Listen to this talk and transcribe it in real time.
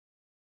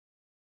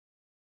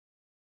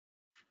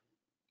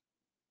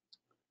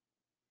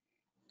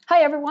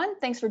Hi, everyone.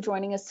 Thanks for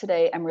joining us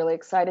today. I'm really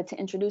excited to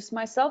introduce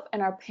myself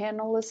and our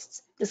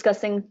panelists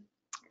discussing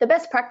the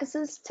best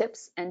practices,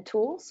 tips, and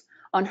tools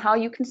on how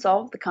you can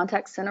solve the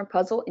contact center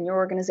puzzle in your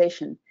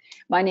organization.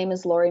 My name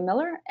is Lori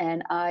Miller,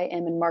 and I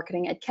am in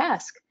marketing at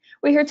Cask.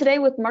 We're here today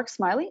with Mark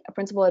Smiley, a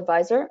principal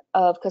advisor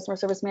of customer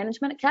service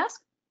management at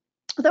Cask.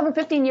 With over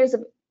 15 years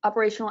of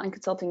operational and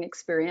consulting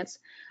experience,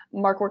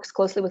 Mark works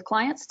closely with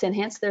clients to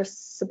enhance their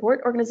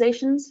support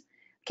organizations'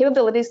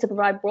 capabilities to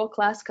provide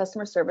world-class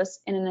customer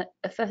service in an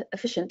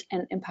efficient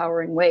and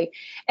empowering way.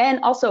 And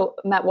also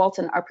Matt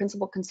Walton, our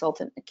principal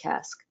consultant at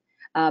Cask.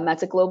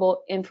 Matt's a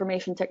global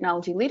information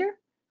technology leader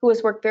who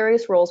has worked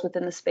various roles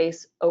within the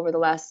space over the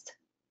last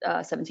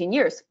 17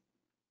 years.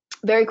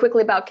 Very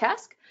quickly about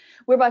Cask,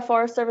 we're by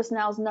far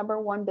ServiceNow's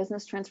 #1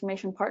 business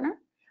transformation partner.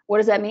 What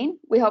does that mean?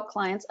 We help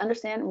clients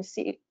understand and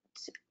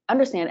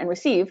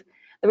receive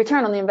the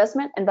return on the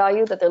investment and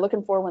value that they're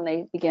looking for when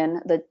they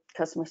begin the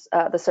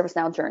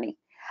ServiceNow journey.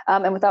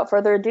 And without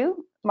further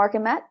ado, Mark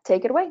and Matt,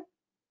 take it away.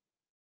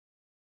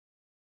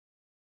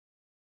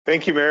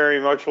 Thank you very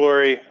much,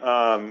 Lori.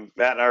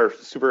 Matt and I are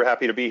super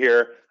happy to be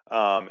here,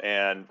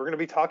 and we're going to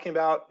be talking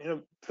about,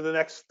 for the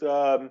next,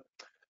 we're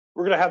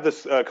going to have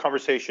this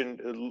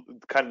conversation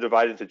kind of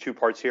divided into two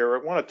parts here. I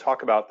want to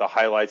talk about the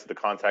highlights of the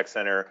contact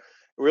center,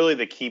 really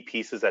the key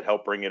pieces that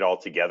help bring it all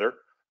together,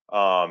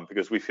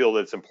 because we feel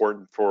that it's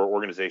important for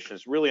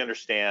organizations to really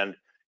understand,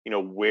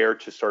 where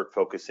to start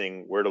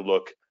focusing, where to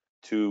look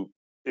to.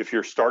 If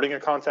you're starting a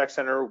contact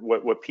center,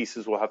 what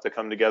pieces will have to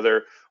come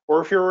together,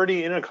 or if you're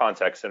already in a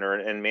contact center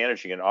and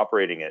managing and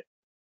operating it,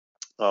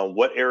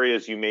 what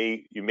areas you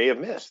may have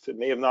missed,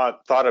 may have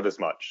not thought of as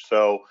much.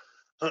 So,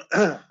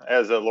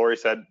 as Lori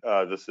said,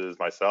 this is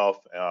myself.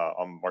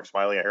 I'm Mark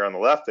Smiley here on the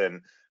left,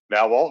 and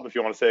Matt Walton, if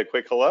you want to say a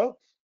quick hello.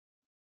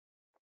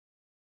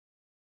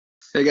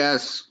 Hey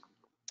guys.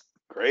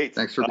 Great.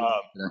 Thanks for being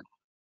here.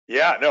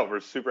 Yeah, no, we're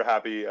super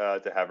happy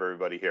to have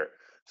everybody here.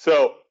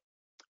 So.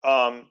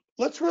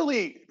 Let's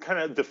really kind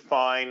of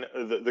define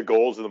the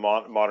goals of the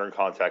modern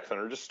contact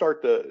center. Just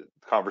start the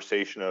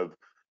conversation of,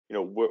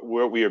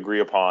 what we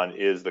agree upon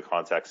is the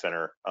contact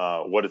center,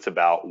 what it's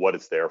about, what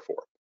it's there for.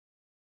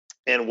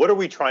 And what are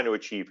we trying to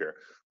achieve here?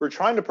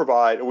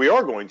 We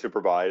are going to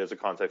provide as a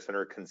contact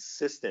center,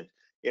 consistent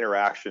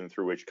interaction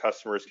through which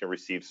customers can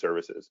receive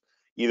services,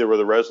 either with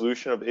a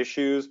resolution of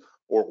issues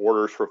or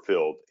orders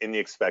fulfilled in the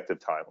expected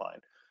timeline.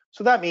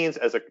 So that means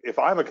if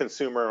I'm a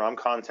consumer and I'm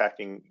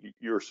contacting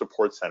your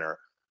support center,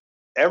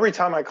 every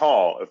time I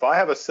call, if I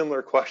have a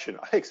similar question,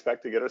 I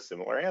expect to get a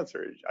similar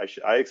answer.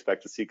 I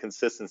expect to see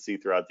consistency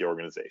throughout the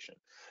organization.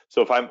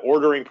 So if I'm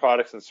ordering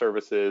products and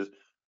services,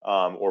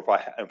 or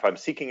if I'm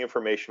seeking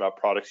information about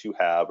products you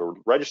have, or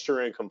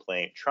registering a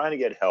complaint, trying to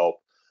get help,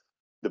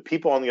 the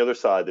people on the other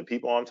side, the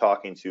people I'm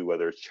talking to,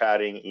 whether it's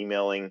chatting,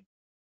 emailing,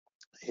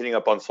 hitting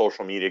up on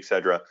social media,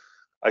 etc.,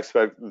 I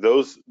expect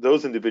those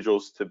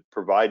individuals to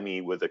provide me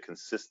with a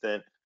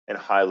consistent and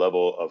high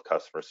level of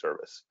customer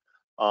service.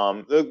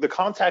 The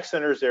contact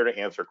center is there to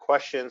answer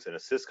questions and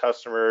assist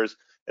customers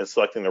in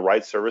selecting the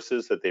right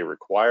services that they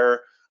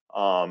require.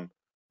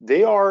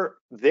 They are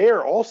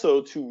there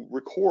also to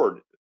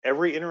record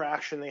every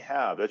interaction they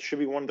have. That should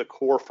be one of the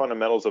core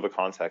fundamentals of a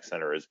contact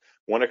center. Is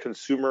when a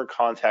consumer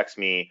contacts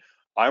me,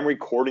 I'm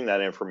recording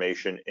that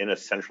information in a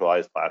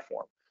centralized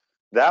platform.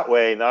 That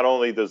way, not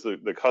only does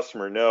the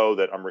customer know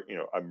that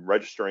I'm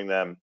registering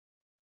them,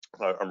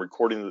 I'm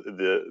recording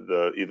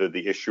either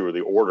the issue or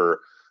the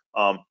order.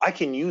 I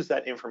can use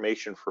that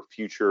information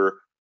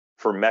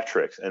for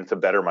metrics and to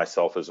better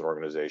myself as an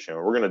organization.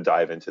 And we're going to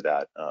dive into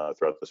that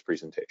throughout this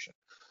presentation.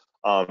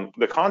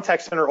 The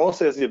contact center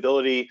also has the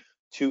ability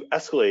to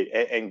escalate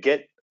and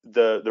get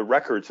the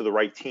record to the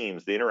right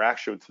teams, the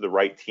interaction to the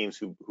right teams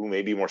who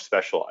may be more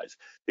specialized.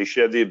 They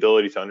should have the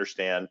ability to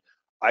understand,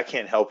 I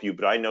can't help you,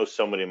 but I know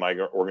somebody in my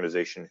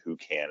organization who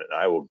can, and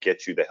I will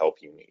get you the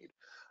help you need.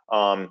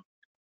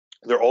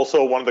 They're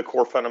also one of the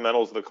core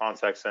fundamentals of the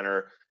contact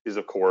center is,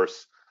 of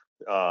course,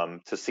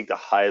 to seek the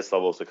highest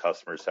levels of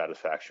customer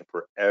satisfaction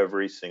for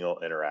every single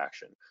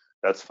interaction.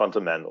 That's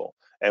fundamental.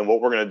 And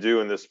what we're going to do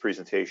in this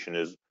presentation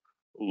is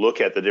look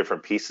at the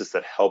different pieces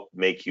that help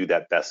make you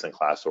that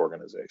best-in-class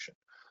organization.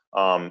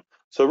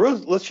 So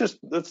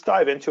let's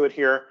dive into it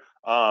here.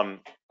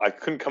 I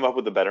couldn't come up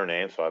with a better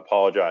name, so I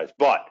apologize.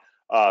 But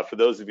for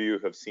those of you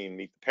who have seen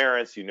Meet the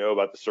Parents, you know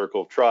about the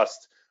Circle of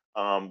Trust.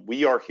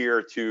 We are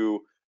here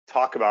to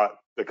talk about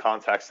the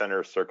contact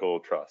center Circle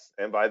of Trust.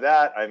 And by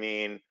that, I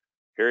mean,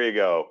 here you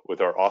go with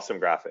our awesome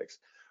graphics.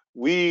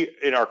 We,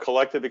 in our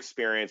collective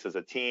experience as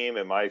a team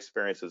and my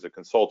experience as a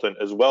consultant,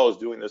 as well as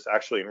doing this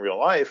actually in real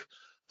life,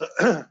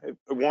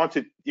 want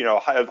to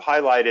have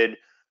highlighted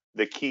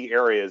the key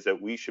areas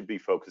that we should be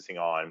focusing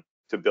on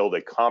to build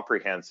a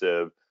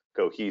comprehensive,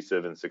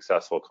 cohesive, and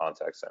successful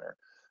contact center.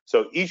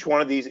 So each one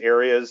of these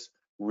areas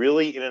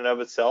really in and of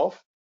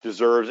itself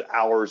deserves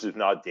hours, if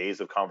not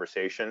days, of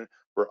conversation.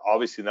 We're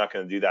obviously not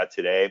going to do that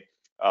today.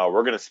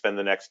 We're going to spend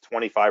the next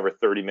 25 or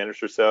 30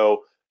 minutes or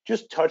so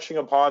just touching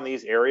upon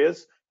these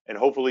areas and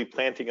hopefully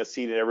planting a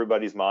seed in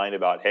everybody's mind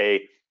about,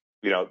 hey,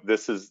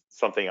 this is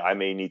something I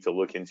may need to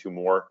look into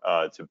more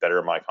to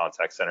better my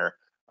contact center.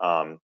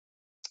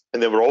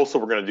 And then we're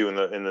going to do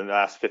in the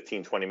last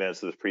 15, 20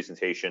 minutes of this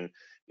presentation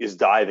is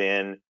dive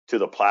in to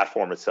the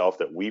platform itself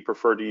that we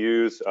prefer to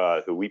use,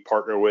 who we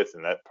partner with,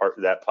 and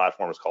that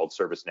platform is called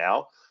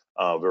ServiceNow.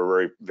 We're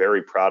very,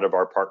 very proud of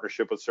our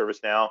partnership with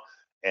ServiceNow,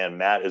 and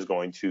Matt is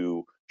going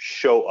to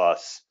show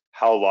us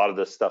how a lot of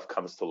this stuff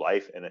comes to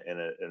life in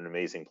an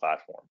amazing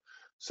platform.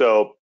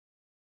 So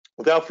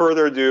without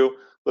further ado,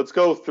 let's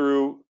go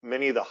through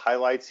many of the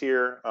highlights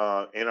here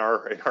in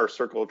our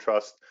circle of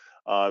trust.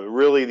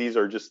 Really, these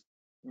are just,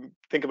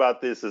 think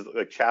about this as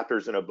like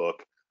chapters in a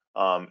book.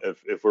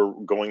 If we're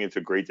going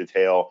into great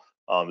detail,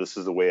 this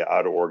is the way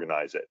how to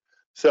organize it.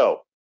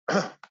 So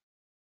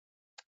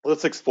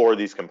let's explore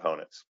these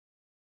components.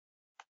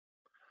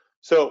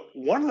 So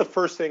one of the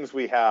first things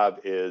we have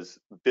is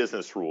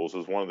business rules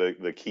is one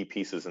of the key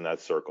pieces in that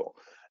circle.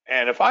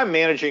 And if I'm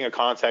managing a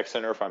contact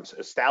center, if I'm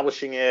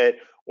establishing it,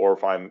 or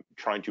if I'm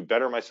trying to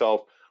better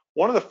myself,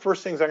 one of the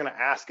first things I'm going to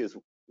ask is,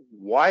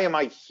 why am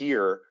I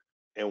here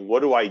and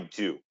what do I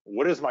do?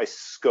 What is my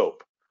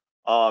scope?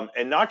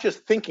 And not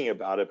just thinking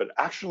about it, but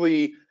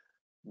actually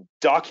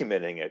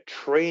documenting it,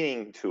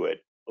 training to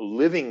it,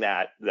 living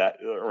that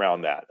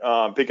around that,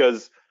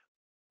 because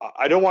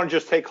I don't want to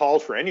just take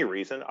calls for any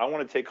reason. I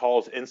want to take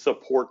calls in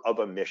support of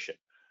a mission.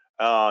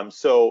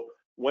 So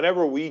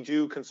whenever we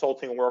do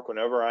consulting work,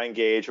 whenever I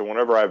engage, or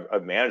whenever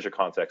I've managed a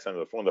contact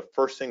center, one of the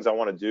first things I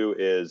want to do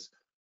is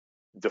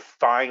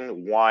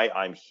define why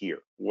I'm here.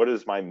 What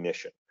is my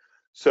mission?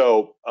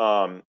 So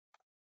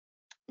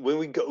when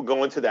we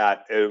go into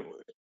that,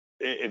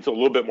 it's a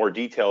little bit more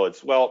detail.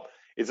 It's, well,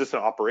 is this an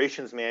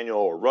operations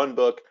manual or run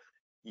book?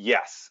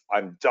 Yes,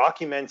 I'm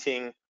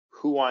documenting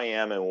who I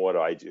am and what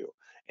I do.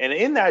 And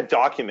in that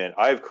document,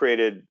 I've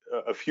created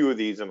a few of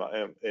these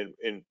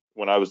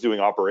when I was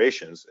doing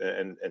operations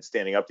and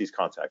standing up these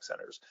contact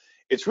centers.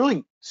 It's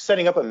really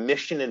setting up a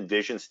mission and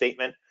vision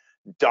statement,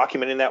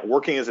 documenting that,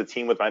 working as a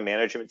team with my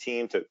management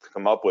team to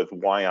come up with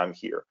why I'm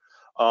here.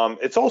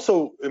 It's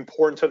also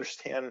important to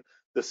understand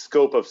the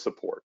scope of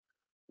support.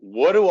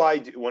 What do I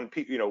do when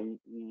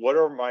what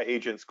are my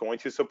agents going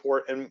to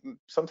support? And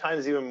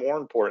sometimes even more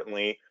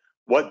importantly,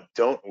 what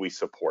don't we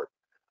support?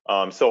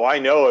 So I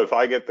know if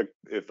I get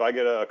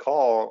a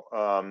call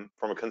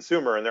from a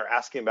consumer and they're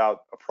asking about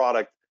a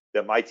product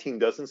that my team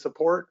doesn't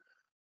support,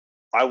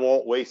 I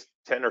won't waste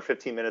 10 or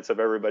 15 minutes of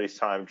everybody's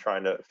time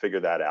trying to figure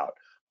that out.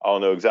 I'll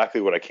know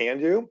exactly what I can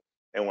do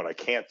and what I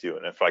can't do.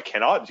 And if I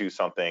cannot do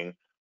something,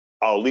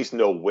 I'll at least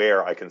know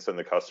where I can send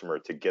the customer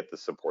to get the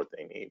support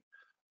they need.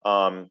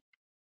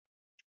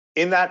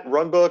 In that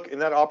run book, in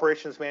that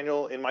operations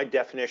manual, in my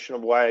definition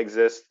of why I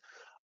exist,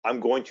 I'm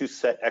going to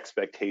set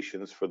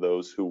expectations for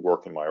those who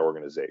work in my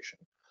organization.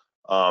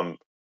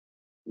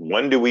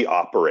 When do we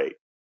operate?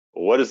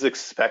 What is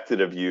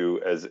expected of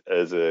you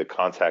as a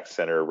contact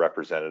center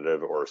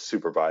representative or a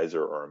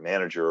supervisor or a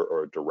manager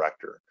or a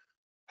director?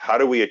 How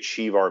do we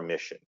achieve our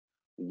mission?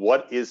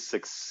 What is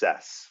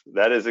success?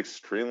 That is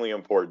extremely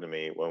important to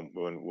me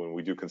when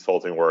we do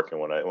consulting work and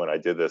when I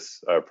did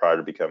this prior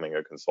to becoming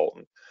a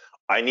consultant.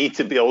 I need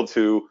to be able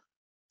to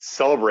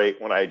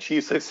celebrate when I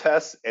achieve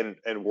success and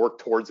work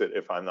towards it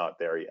if I'm not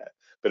there yet.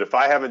 But if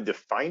I haven't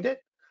defined it,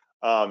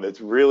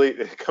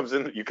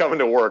 you come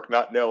into work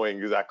not knowing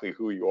exactly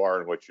who you are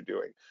and what you're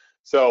doing.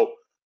 So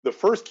the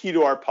first key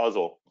to our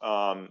puzzle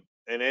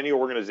in any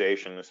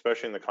organization,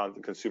 especially in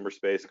the consumer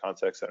space,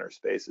 contact center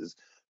space, is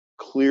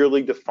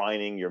clearly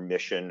defining your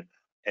mission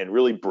and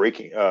really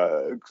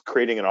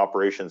creating an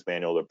operations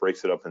manual that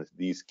breaks it up into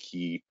these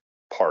key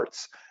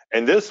parts.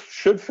 And this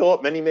should fill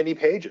up many, many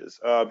pages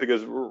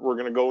because we're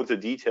going to go into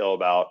detail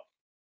about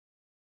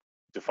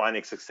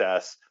defining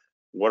success.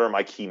 What are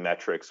my key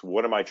metrics?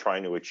 What am I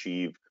trying to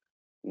achieve?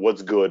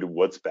 What's good?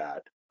 What's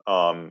bad?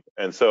 And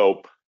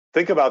so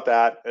think about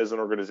that as an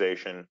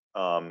organization,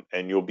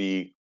 and you'll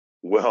be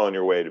well on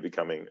your way to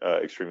becoming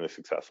extremely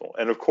successful.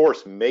 And of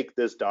course, make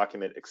this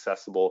document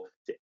accessible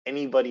to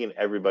anybody and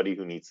everybody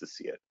who needs to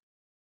see it.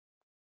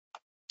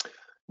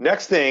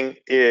 Next thing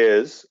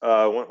is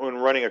when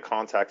running a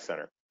contact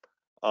center,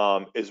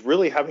 is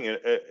really having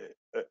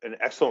an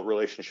excellent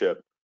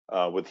relationship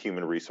with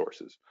human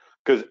resources.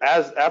 Because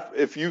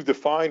if you've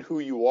defined who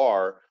you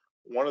are,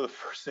 one of the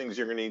first things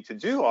you're going to need to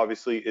do,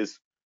 obviously, is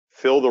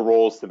fill the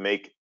roles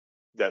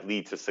that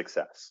lead to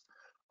success.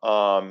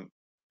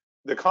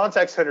 The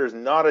contact center is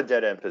not a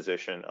dead-end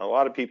position. A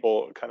lot of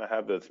people kind of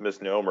have this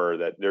misnomer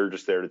that they're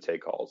just there to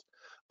take calls.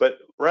 But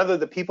rather,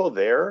 the people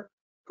there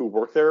who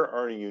work there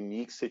are in a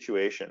unique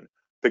situation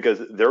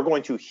because they're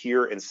going to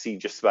hear and see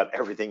just about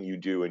everything you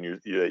do and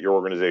your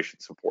organization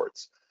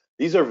supports.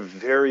 These are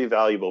very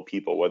valuable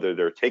people, whether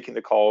they're taking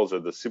the calls or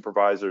the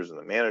supervisors and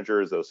the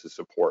managers, those who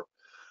support.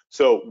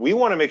 So we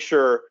want to make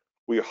sure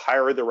we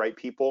hire the right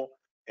people.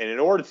 And in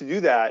order to do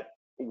that,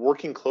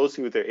 working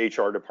closely with their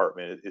HR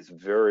department is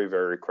very,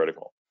 very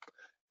critical.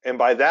 And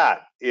by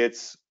that,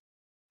 it's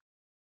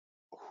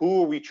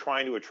who are we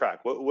trying to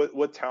attract?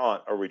 What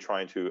talent are we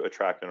trying to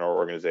attract in our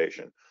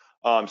organization?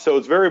 So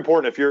it's very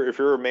important if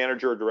you're a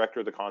manager or director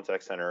of the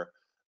contact center,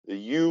 that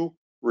you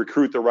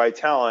recruit the right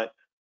talent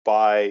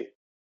by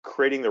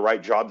creating the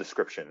right job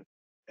description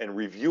and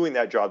reviewing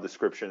that job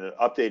description and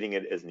updating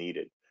it as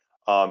needed.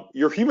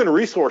 Your human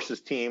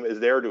resources team is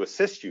there to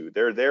assist you.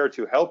 They're there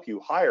to help you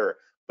hire,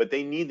 but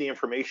they need the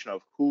information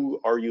of who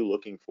are you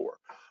looking for.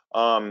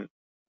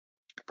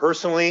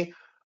 Personally,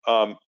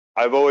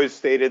 I've always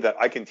stated that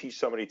I can teach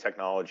somebody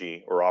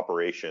technology or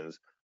operations,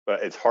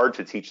 but it's hard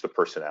to teach the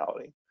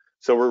personality.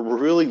 So we're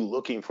really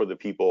looking for the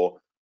people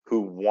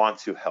who want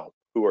to help,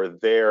 who are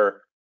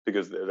there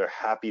because they're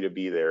happy to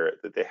be there,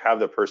 that they have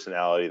the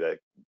personality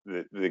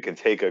that they can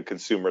take a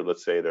consumer,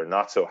 let's say they're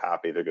not so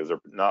happy because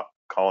they're not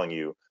calling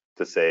you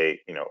to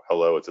say,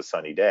 hello, it's a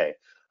sunny day.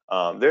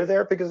 They're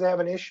there because they have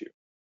an issue.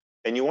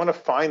 And you want to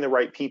find the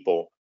right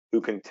people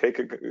who can take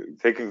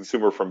a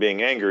consumer from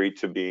being angry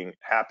to being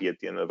happy at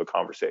the end of a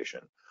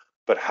conversation.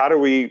 But how do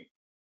we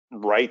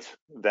write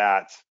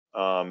that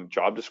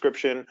job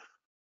description?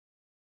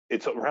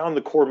 It's around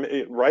the core,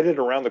 write it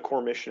around the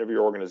core mission of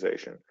your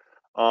organization.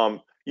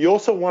 You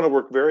also want to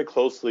work very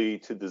closely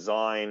to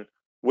design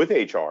with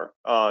HR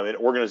an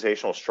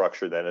organizational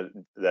structure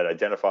that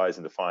identifies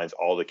and defines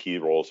all the key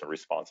roles and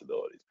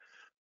responsibilities.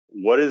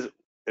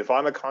 If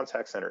I'm a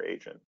contact center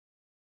agent,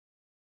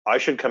 I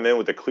should come in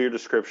with a clear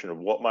description of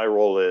what my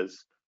role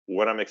is,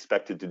 what I'm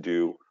expected to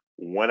do,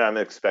 when I'm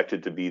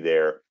expected to be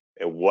there,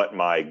 and what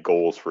my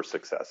goals for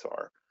success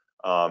are.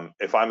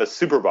 If I'm a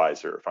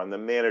supervisor, if I'm the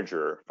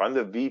manager, if I'm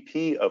the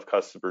VP of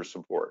customer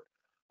support,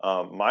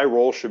 my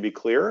role should be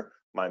clear,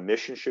 my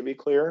mission should be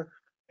clear.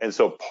 And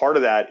so part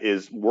of that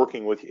is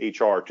working with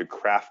HR to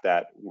craft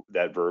that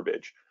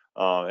verbiage.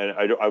 And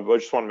I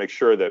just want to make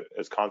sure that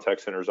as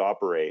contact centers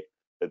operate,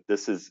 that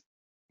this is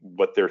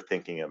what they're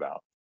thinking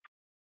about.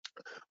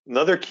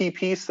 Another key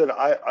piece that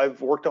I've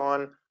worked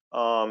on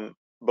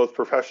both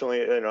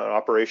professionally and in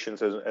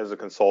operations as a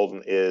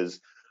consultant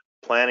is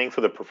planning for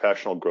the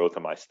professional growth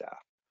of my staff.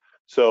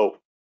 So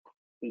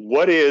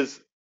what is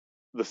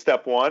the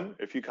step one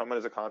if you come in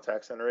as a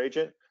contact center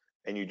agent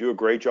and you do a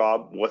great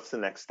job? What's the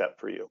next step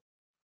for you?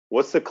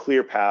 What's the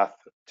clear path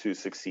to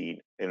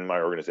succeed in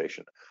my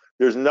organization?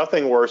 There's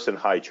nothing worse than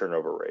high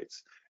turnover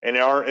rates. And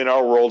in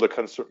our world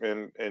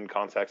in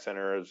contact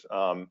centers,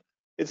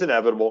 it's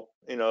inevitable.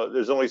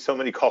 There's only so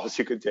many calls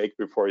you could take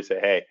before you say,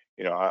 hey,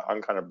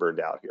 I'm kind of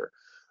burned out here.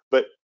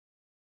 But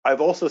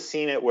I've also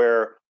seen it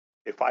where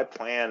if I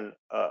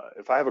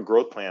have a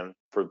growth plan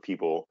for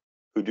people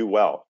who do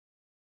well,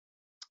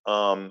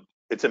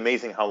 it's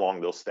amazing how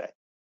long they'll stay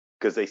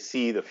because they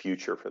see the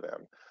future for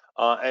them.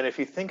 And if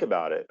you think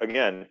about it,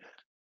 again,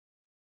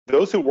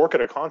 those who work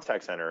at a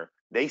contact center,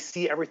 they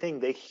see everything,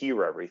 they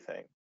hear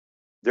everything.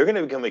 They're going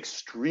to become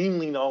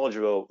extremely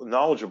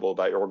knowledgeable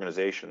about your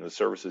organization, the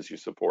services you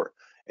support.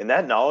 And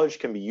that knowledge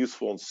can be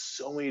useful in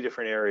so many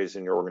different areas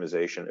in your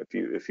organization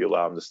if you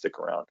allow them to stick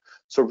around.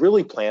 So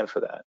really plan for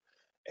that.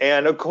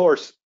 And of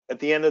course, at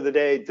the end of the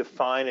day,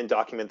 define and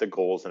document the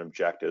goals and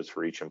objectives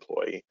for each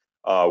employee,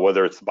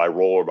 whether it's by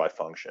role or by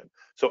function.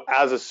 So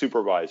as a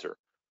supervisor,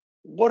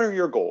 what are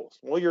your goals?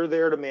 Well, you're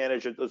there to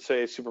manage, let's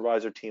say, a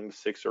supervisor team of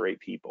 6 or 8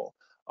 people.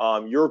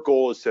 Your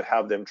goal is to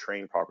have them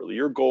trained properly.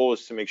 Your goal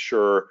is to make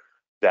sure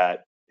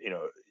that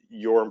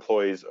your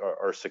employees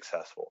are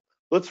successful.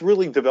 Let's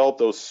really develop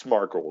those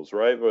SMART goals,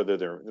 right?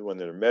 When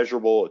they're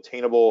measurable,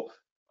 attainable,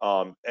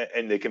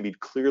 and they can be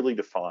clearly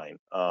defined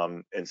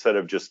instead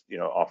of just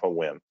off a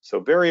whim.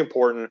 So very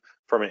important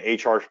from an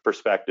HR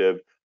perspective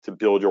to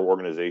build your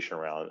organization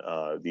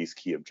around these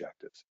key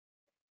objectives.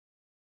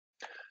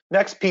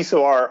 Next piece of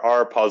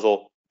our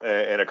puzzle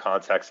in a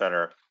contact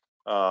center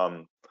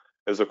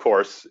is, of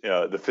course,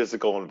 the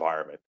physical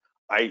environment.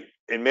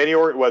 In many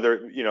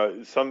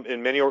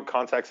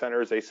contact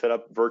centers, they set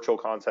up virtual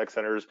contact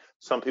centers.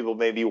 Some people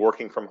may be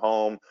working from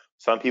home.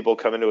 Some people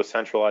come into a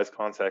centralized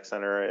contact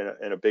center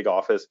in a big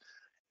office.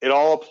 It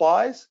all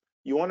applies.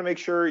 You want to make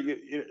sure,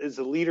 as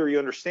a leader, you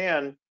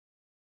understand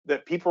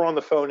that people are on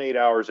the phone 8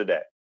 hours a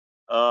day.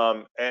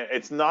 And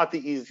it's not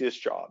the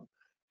easiest job.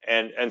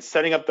 And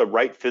setting up the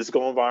right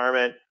physical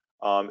environment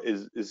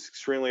is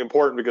extremely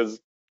important because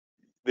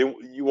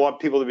you want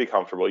people to be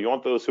comfortable. You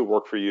want those who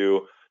work for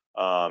you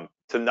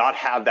to not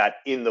have that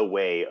in the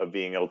way of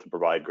being able to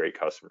provide great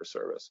customer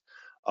service.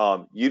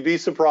 You'd be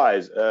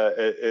surprised,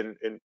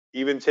 and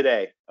even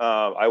today,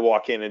 I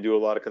walk in and do a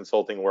lot of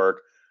consulting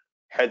work.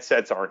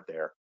 Headsets aren't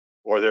there,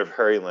 or they're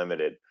very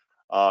limited,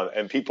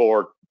 and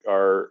people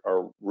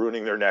are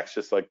ruining their necks,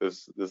 just like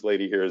this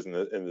lady here is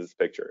in this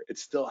picture. It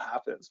still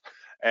happens,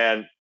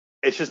 and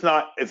it's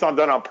not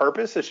done on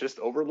purpose. It's just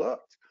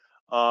overlooked.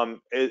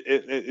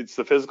 It's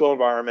the physical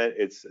environment.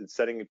 It's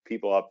setting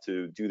people up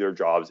to do their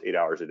jobs 8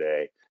 hours a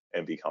day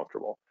and be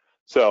comfortable.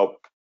 So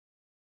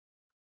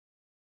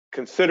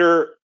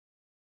consider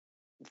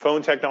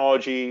phone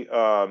technology,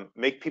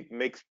 make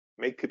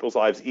people's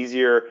lives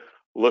easier.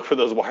 Look for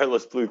those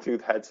wireless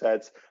Bluetooth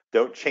headsets.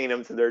 Don't chain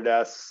them to their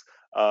desks.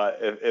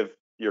 If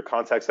your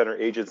contact center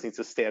agents need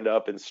to stand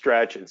up and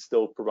stretch and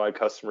still provide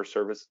customer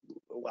service,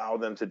 allow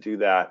them to do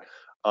that.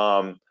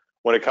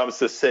 when it comes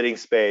to sitting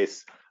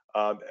space,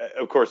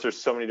 of course,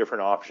 there's so many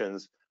different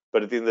options,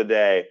 but at the end of the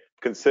day,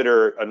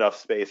 consider enough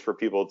space for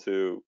people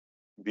to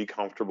be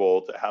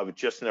comfortable, to have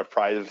just enough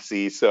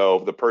privacy so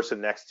the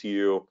person next to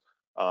you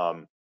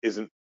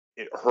isn't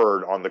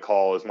heard on the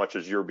call as much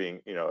as you're being,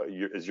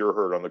 as you're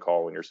heard on the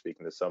call when you're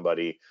speaking to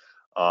somebody.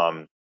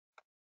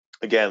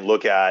 Again,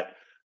 look at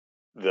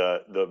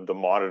the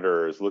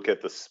monitors, look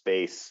at the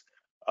space.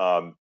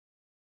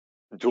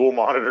 Dual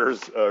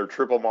monitors or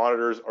triple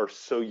monitors are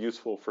so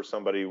useful for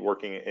somebody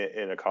working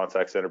in a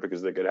contact center,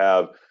 because they could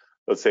have,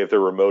 let's say if they're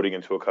remoting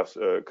into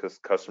a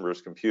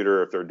customer's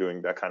computer, if they're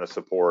doing that kind of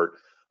support,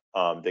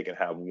 they can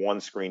have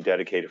one screen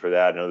dedicated for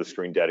that, another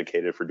screen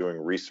dedicated for doing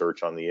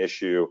research on the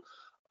issue.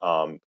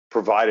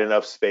 Provide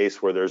enough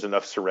space where there's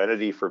enough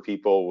serenity for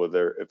people,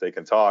 if they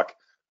can talk.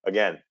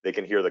 Again, they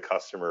can hear the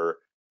customer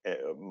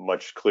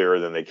much clearer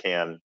than they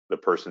can the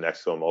person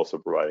next to them also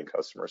providing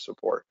customer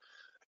support.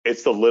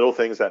 It's the little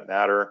things that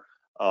matter.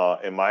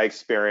 In my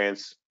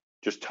experience,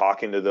 just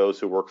talking to those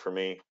who work for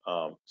me,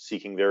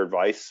 seeking their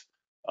advice,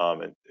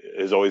 it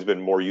has always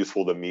been more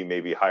useful than me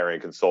maybe hiring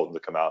a consultant to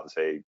come out and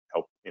say,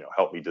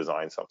 help me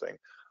design something.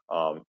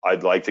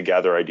 I'd like to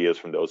gather ideas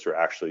from those who are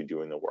actually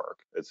doing the work.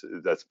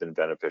 That's been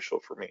beneficial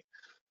for me.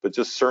 But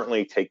just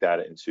certainly take that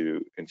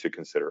into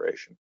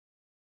consideration.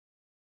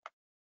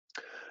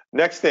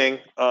 Next thing,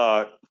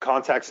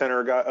 contact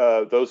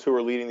center, those who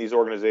are leading these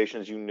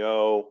organizations,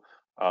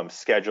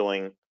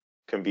 scheduling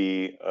can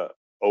be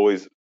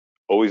always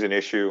an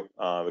issue.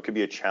 It could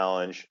be a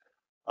challenge,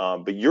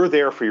 but you're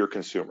there for your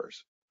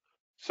consumers.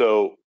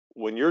 So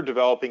when you're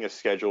developing a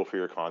schedule for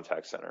your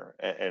contact center,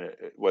 and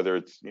whether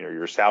it's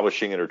you're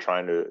establishing it or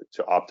trying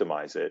to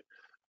optimize it,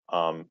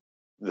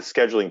 the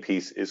scheduling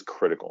piece is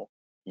critical.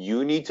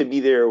 You need to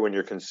be there when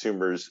your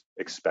consumers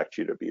expect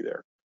you to be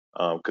there,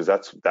 because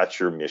that's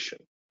your mission.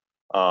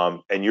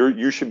 And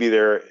you should be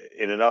there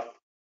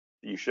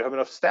you should have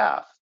enough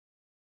staff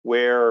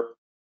where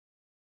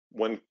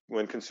when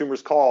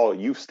consumers call,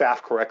 you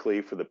staff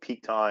correctly for the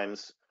peak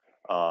times,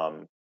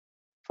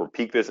 for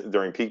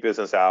during peak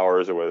business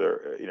hours, or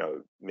whether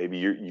maybe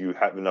you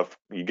have enough,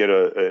 you get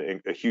a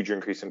huge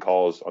increase in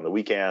calls on the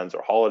weekends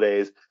or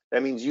holidays.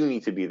 That means you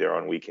need to be there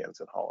on weekends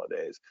and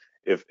holidays.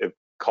 If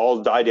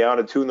calls die down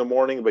at 2 in the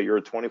morning, but you're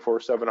a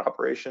 24/7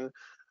 operation,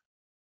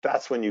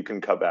 that's when you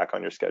can cut back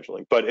on your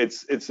scheduling. But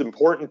it's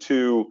important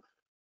to,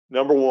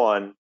 number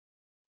one,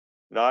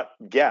 not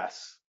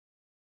guess,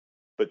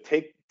 but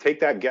take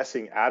that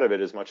guessing out of it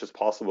as much as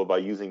possible by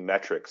using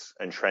metrics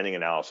and trending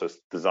analysis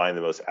to design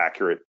the most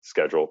accurate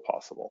schedule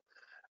possible.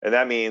 And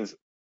that means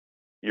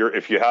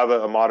if you have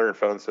a modern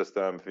phone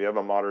system, if you have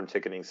a modern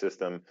ticketing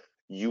system,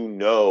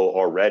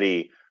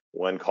 already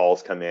when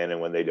calls come in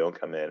and when they don't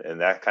come in,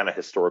 and that kind of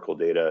historical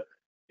data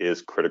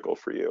is critical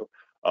for you.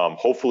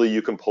 Hopefully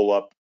you can pull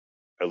up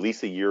at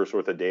least a year's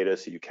worth of data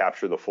so you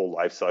capture the full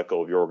life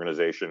cycle of your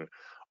organization.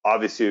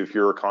 Obviously, if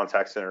you're a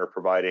contact center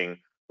providing,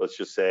 let's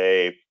just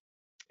say,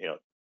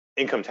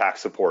 income tax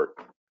support,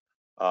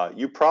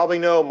 you probably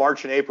know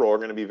March and April are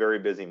going to be very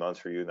busy months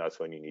for you, and that's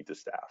when you need to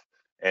staff.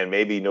 And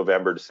maybe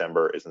November,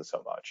 December isn't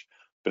so much.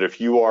 But if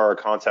you are a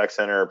contact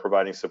center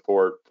providing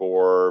support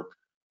for,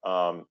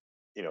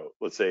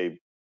 let's say,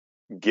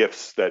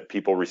 gifts that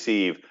people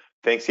receive,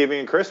 Thanksgiving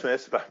and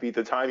Christmas might be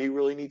the time you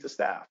really need to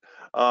staff.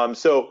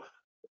 So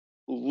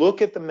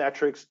look at the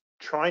metrics,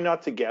 try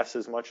not to guess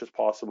as much as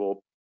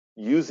possible,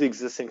 use the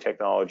existing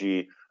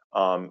technology,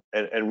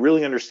 and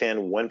really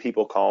understand when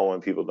people call,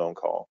 when people don't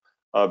call,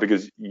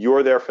 because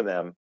you're there for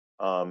them,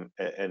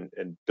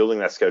 and building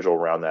that schedule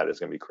around that is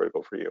going to be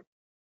critical for you.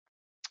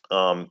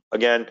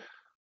 Again,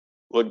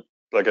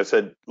 like I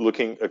said,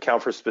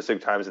 account for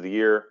specific times of the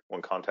year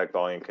when contact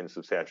volume can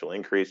substantially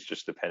increase,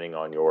 just depending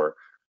on your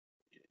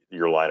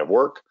line of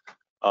work.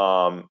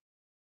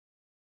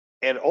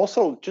 And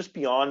also, just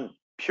beyond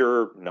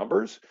pure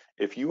numbers,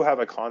 if you have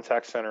a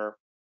contact center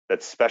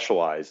that's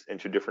specialized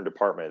into different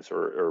departments,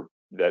 or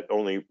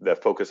that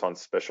focus on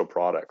special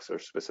products or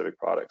specific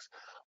products,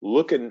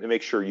 look and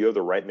make sure you have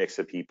the right mix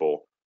of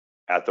people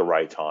at the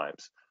right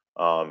times.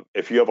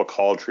 If you have a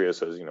call tree that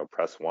says,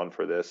 press 1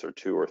 for this, or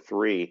 2 or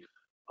 3,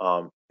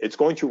 it's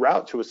going to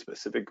route to a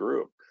specific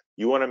group.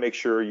 You want to make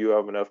sure you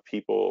have enough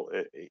people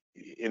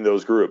in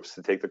those groups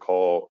to take the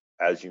call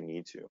as you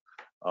need to.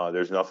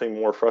 There's nothing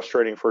more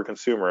frustrating for a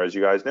consumer, as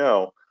you guys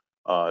know,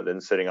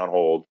 than sitting on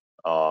hold,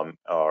 or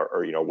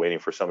waiting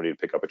for somebody to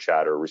pick up a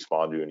chat or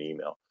respond to an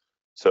email.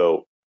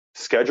 So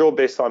schedule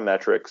based on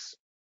metrics.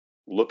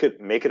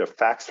 Make it a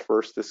facts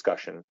first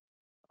discussion,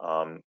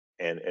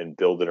 and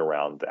build it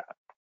around that.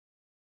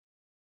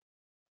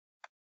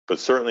 But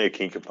certainly a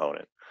key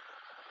component.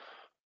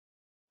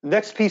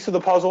 Next piece of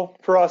the puzzle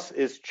for us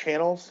is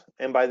channels,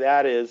 and by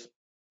that is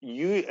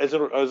you as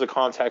a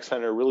contact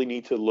center really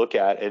need to look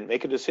at and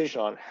make a decision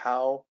on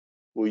how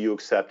will you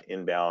accept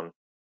inbound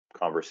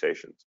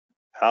conversations.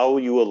 How will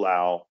you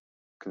allow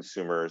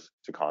consumers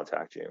to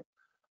contact you?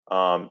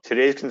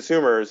 Today's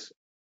consumers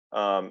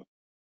are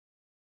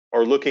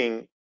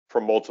looking for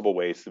multiple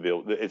ways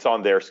to it's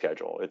on their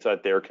schedule. It's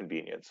at their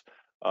convenience.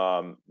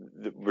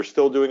 We're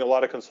still doing a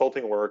lot of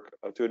consulting work,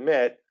 to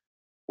admit,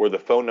 where the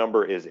phone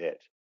number is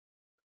it.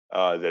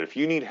 That if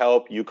you need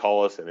help, you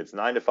call us, and it's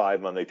 9 to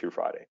 5, Monday through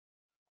Friday.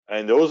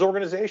 And those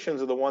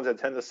organizations are the ones that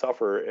tend to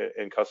suffer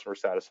in customer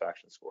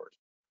satisfaction scores.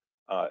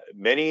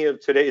 Many of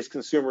today's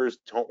consumers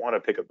don't want to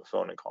pick up the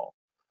phone and call.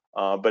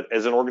 But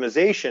as an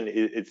organization,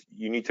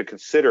 you need to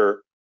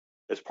consider,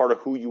 as part of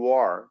who you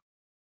are,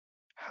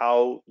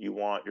 how you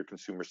want your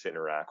consumers to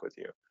interact with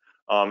you.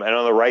 And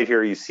on the right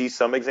here, you see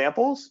some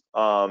examples,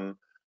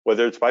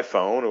 whether it's by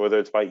phone or whether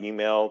it's by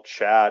email,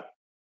 chat,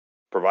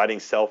 providing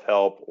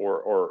self-help,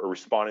 or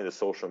responding to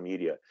social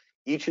media.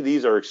 Each of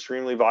these are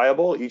extremely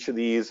viable. Each of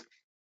these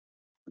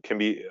can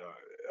be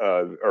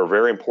are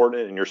very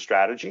important in your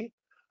strategy.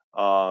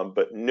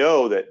 But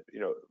know that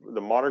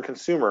the modern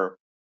consumer,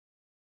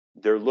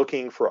 they're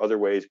looking for other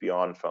ways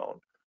beyond phone.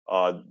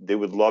 They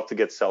would love to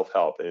get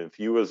self-help, and if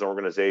you as an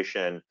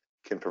organization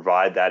can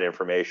provide that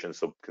information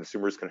so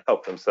consumers can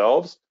help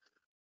themselves,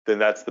 then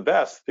that's the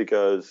best,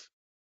 because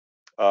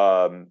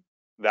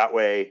that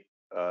way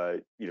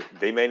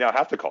they may not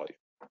have to call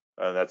you,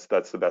 and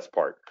that's the best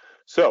part.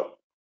 So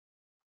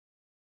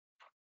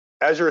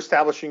as you're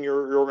establishing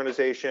your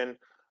organization,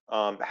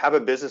 have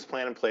a business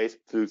plan in place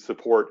to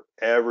support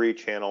every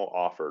channel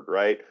offered,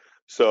 right?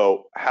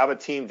 So have a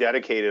team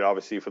dedicated,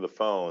 obviously, for the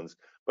phones,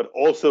 but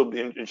also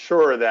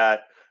ensure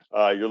that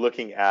you're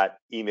looking at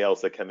emails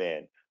that come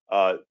in.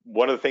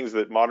 One of the things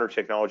that modern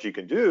technology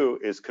can do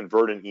is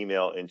convert an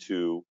email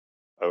into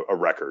a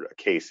record, a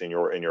case in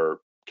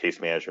your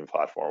case management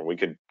platform. We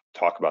could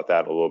talk about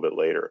that a little bit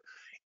later.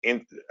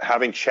 And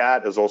having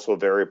chat is also a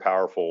very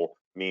powerful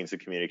means of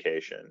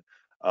communication.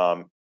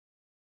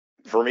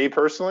 For me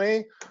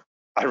personally,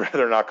 I'd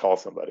rather not call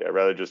somebody. I'd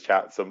rather just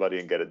chat with somebody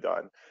and get it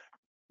done.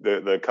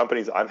 The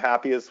companies I'm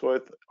happiest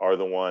with are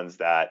the ones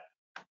that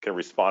can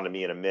respond to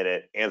me in a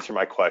minute, answer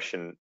my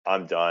question,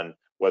 I'm done.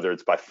 Whether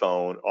it's by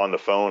phone, on the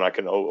phone, I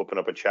can open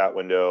up a chat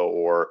window,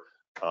 or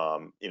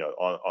on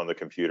the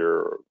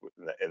computer,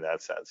 in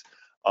that sense.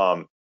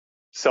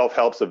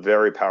 Self-help's a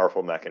very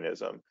powerful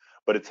mechanism,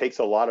 but it takes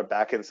a lot of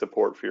back-end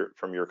support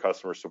from your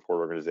customer support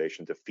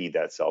organization to feed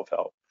that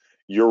self-help.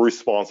 You're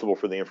responsible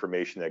for the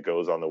information that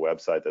goes on the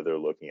website that they're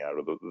looking at,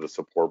 or the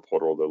support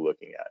portal they're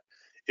looking at.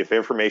 If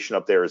information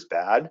up there is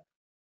bad,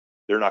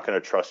 they're not going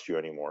to trust you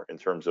anymore in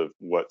terms of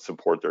what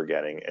support they're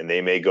getting, and they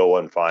may go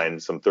and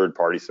find some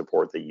third-party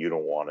support that you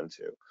don't want them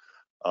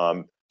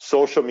to.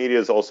 Social media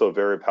is also a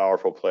very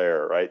powerful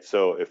player, right?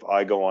 So if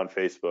I go on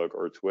Facebook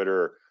or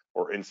Twitter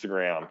or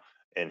Instagram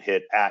and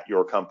hit at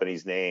your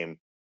company's name,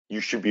 you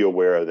should be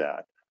aware of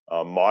that.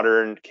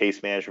 Modern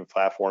case management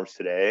platforms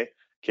today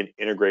can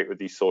integrate with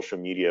these social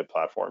media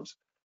platforms.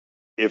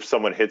 If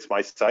someone hits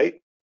my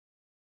site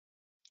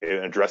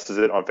and addresses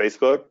it on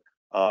Facebook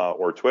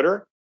or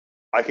Twitter,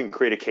 I can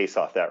create a case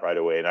off that right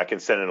away, and I can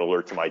send an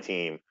alert to my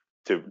team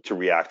to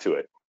react to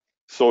it.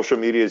 Social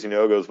media, as you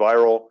know, goes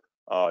viral.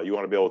 You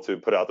want to be able to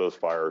put out those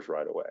fires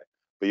right away.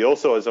 But you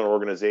also, as an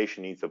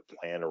organization, need to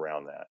plan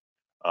around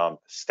that.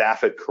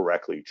 Staff it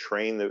correctly.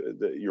 Train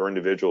your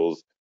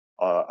individuals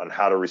on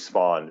how to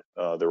respond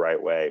the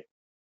right way.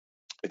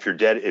 If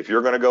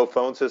you're going to go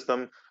phone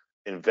system,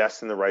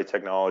 invest in the right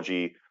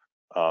technology.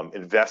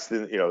 Invest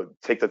in,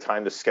 take the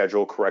time to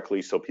schedule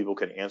correctly so people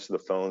can answer the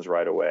phones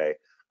right away.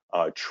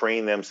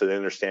 Train them so they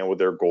understand what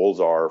their goals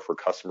are for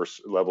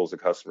levels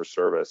of customer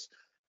service.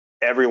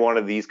 Every one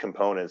of these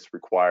components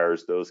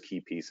requires those key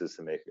pieces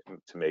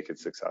to make it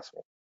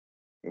successful.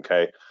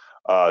 Okay,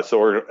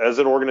 so as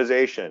an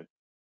organization,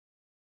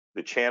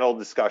 the channel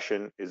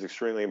discussion is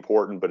extremely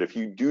important. But if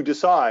you do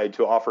decide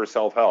to offer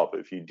self-help,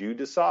 if you do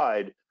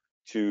decide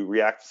to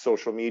react to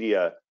social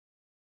media,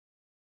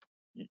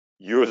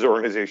 you as an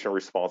organization are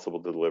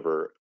responsible to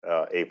deliver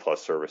A+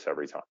 service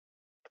every time.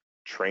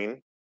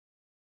 Train,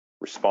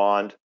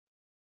 respond,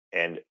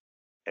 and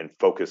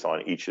focus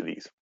on each of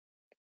these.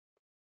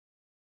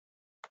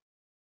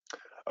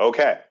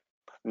 Okay,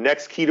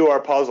 next key to our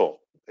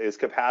puzzle is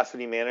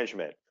capacity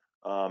management.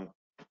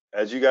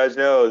 As you guys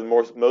know,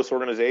 most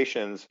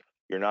organizations,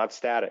 you're not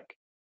static.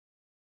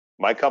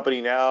 My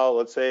company now,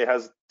 let's say,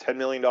 has $10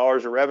 million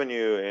of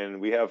revenue,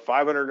 and we have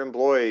 500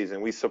 employees,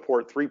 and we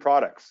support 3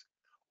 products.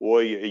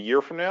 Well, a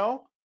year from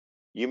now,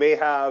 you may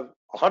have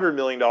 $100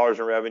 million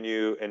in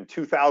revenue and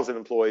 2,000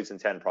 employees and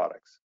 10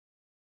 products.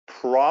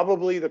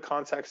 Probably the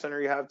contact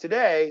center you have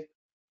today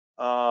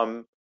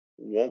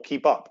won't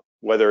keep up,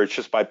 whether it's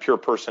just by pure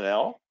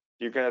personnel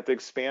you're going to have to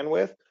expand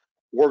with,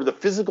 or the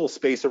physical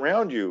space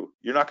around you.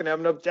 You're not going to have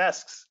enough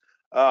desks.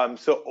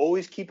 So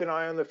always keep an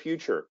eye on the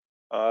future.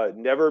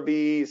 Never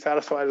be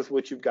satisfied with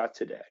what you've got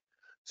today.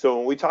 So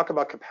when we talk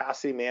about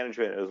capacity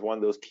management as one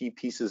of those key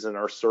pieces in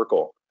our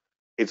circle,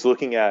 it's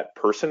looking at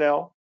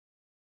personnel,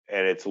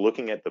 and it's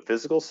looking at the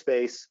physical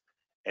space.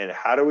 And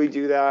how do we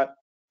do that?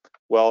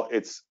 Well,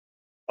 it's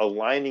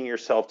aligning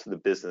yourself to the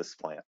business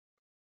plan.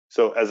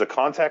 So as a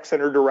contact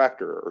center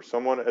director or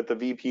someone at the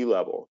VP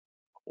level,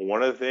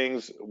 one of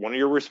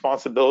your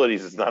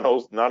responsibilities is not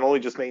only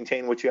just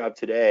maintain what you have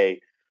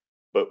today,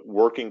 but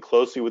working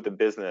closely with the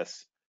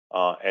business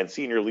and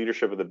senior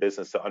leadership of the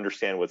business to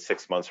understand what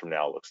 6 months from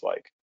now looks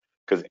like.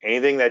 Because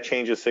anything that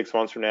changes 6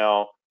 months from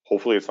now,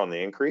 hopefully it's on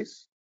the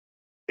increase,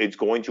 it's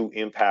going to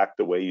impact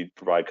the way you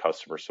provide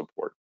customer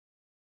support.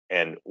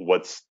 And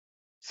what's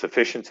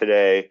sufficient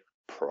today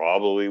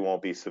probably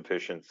won't be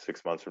sufficient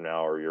 6 months from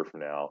now or a year from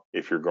now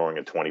if you're growing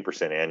at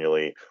 20%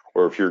 annually,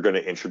 or if you're going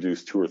to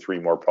introduce 2 or 3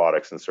 more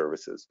products and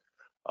services.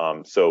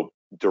 So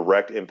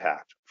direct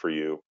impact for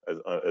you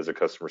as a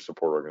customer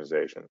support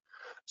organization.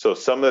 So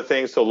some of the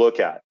things to look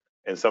at,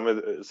 and some of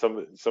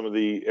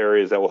the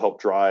areas that will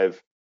help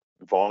drive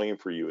volume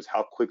for you is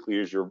how quickly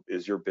is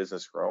your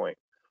business growing?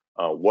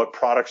 What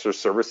products or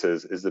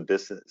services is the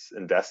business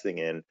investing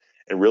in,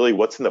 and really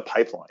what's in the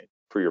pipeline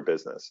for your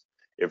business?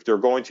 If they're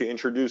going to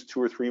introduce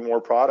 2 or 3 more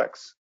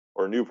products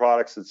or new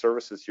products and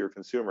services to your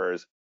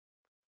consumers,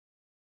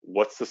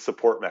 what's the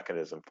support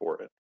mechanism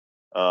for it?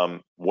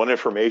 What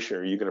information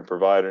are you going to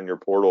provide on your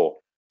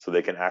portal so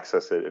they can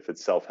access it if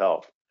it's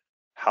self-help?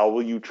 How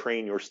will you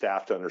train your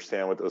staff to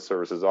understand what those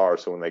services are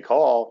so when they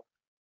call,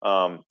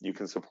 you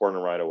can support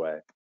them right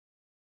away?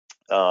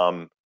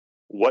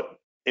 What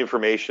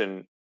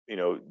information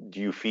do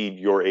you feed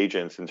your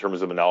agents in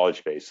terms of a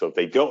knowledge base? So if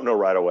they don't know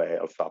right away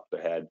off the top of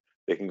their head,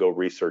 they can go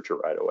research it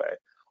right away.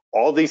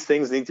 All these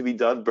things need to be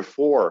done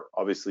before,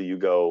 obviously, you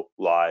go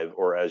live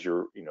or as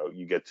you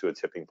get to a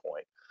tipping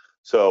point.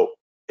 So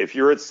if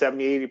you're at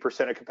 70,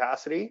 80% of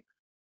capacity,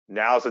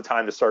 now's the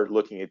time to start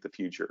looking at the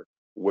future.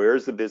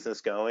 Where's the business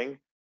going,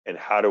 and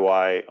how do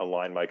I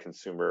align my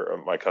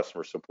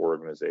customer support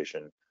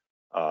organization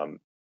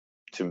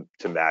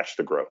to match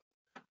the growth?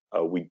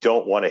 We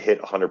don't want to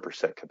hit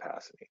 100%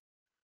 capacity.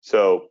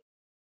 So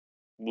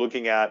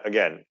looking at,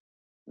 again,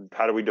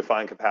 how do we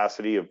define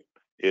capacity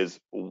is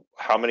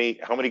how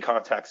many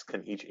contacts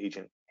can each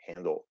agent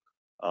handle?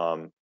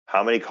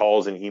 How many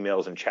calls and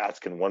emails and chats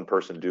can one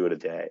person do in a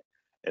day?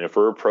 And if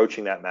we're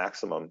approaching that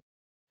maximum,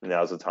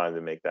 now's the time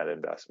to make that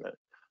investment.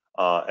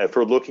 If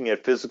we're looking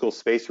at physical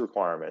space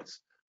requirements,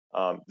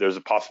 there's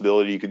a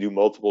possibility you could do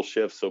multiple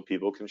shifts so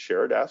people can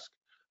share a desk.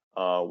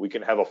 We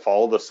can have a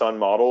follow the sun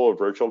model of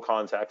virtual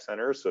contact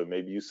centers. So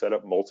maybe you set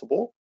up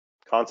multiple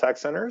contact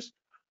centers,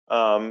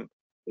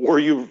 or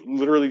you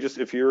literally just,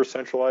 if you're a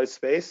centralized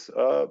space,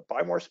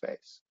 buy more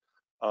space,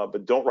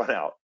 but don't run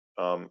out.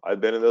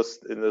 I've been in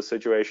those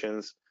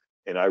situations,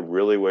 and I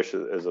really wish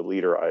as a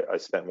leader I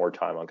spent more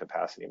time on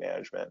capacity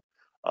management.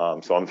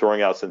 So I'm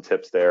throwing out some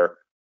tips there,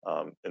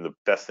 and the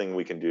best thing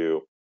we can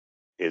do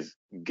is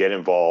get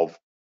involved,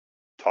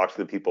 talk to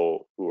the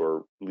people who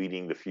are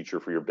leading the future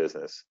for your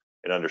business,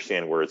 and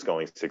understand where it's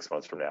going 6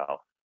 months from now,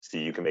 so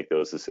you can make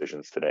those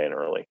decisions today and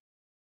early.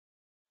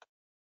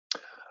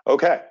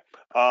 Okay,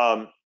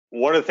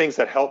 one of the things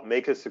that help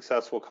make a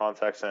successful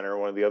contact center,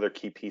 one of the other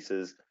key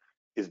pieces,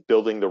 is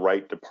building the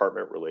right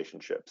department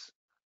relationships.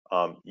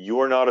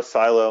 You are not a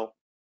silo.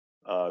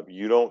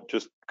 You don't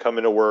just come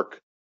into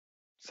work,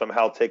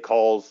 somehow take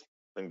calls,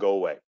 and go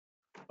away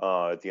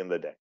at the end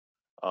of the day.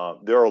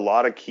 There are a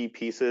lot of key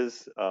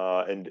pieces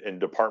and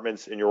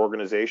departments in your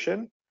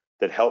organization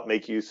that help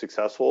make you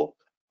successful.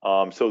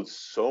 So it's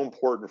so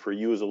important for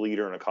you as a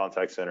leader in a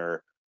contact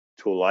center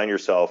to align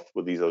yourself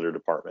with these other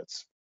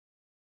departments.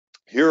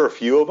 Here are a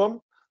few of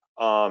them,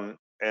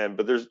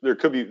 but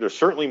there's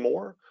certainly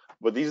more,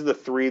 but these are the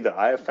 3 that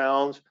I have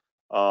found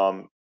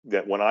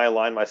that when I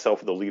align myself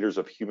with the leaders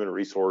of human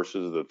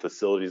resources, the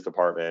facilities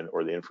department,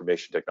 or the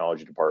information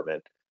technology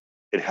department,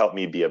 it helped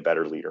me be a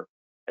better leader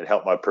and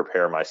help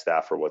prepare my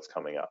staff for what's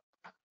coming up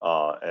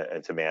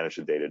and to manage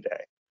the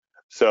day-to-day.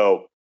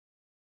 So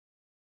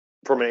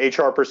from an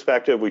HR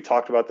perspective, we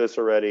talked about this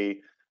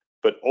already,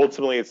 but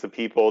ultimately it's the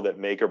people that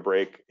make or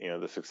break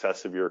the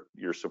success of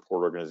your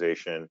support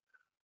organization.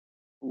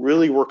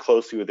 Really work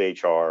closely with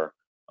HR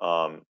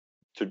to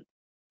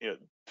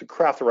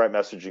craft the right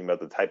messaging about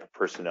the type of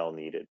personnel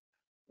needed.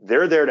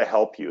 They're there to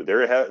help you.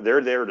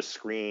 They're there to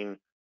screen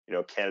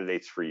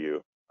candidates for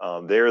you.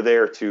 They're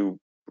there to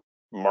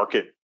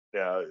market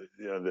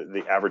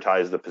they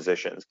advertise the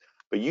positions,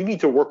 but you need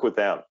to work with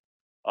them,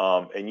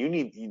 and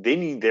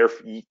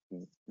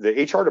the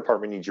HR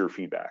department needs your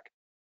feedback.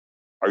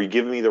 Are you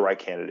giving me the right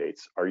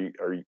candidates? Are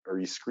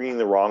you screening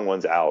the wrong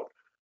ones out?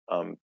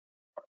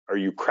 Are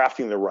you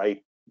crafting the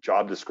right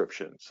job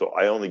description so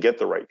I only get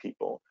the right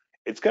people?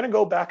 It's going to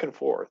go back and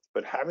forth,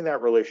 but having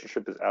that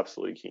relationship is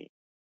absolutely key.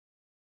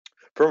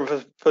 From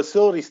a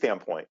facility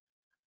standpoint,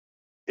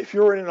 if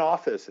you're in an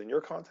office and your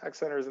contact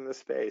center is in this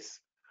space,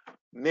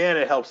 man,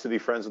 it helps to be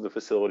friends with the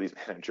facilities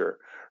manager,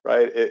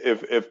 right?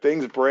 If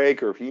things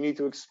break, or if you need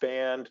to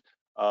expand,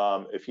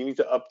 if you need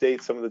to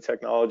update some of the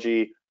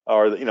technology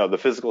or the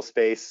physical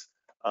space,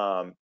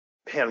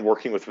 man,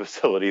 working with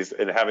facilities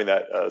and having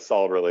that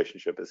solid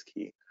relationship is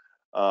key.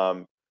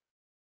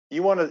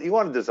 You want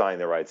to design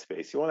the right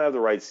space. You want to have the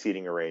right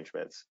seating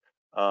arrangements.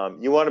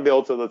 You want to be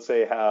able to, let's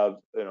say, have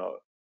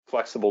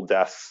flexible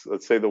desks.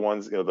 Let's say the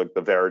ones like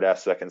the Vera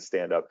desks that can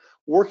stand up.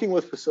 Working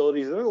with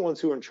facilities, they're the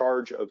ones who are in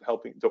charge of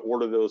helping to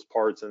order those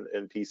parts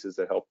and pieces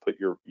that help put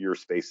your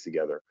space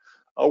together.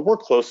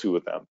 Work closely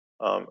with them.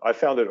 I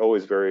found it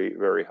always very,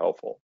 very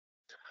helpful.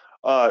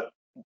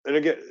 And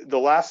again, the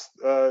last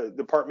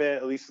department,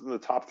 at least in the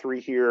top three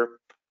here,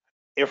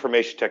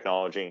 information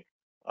technology,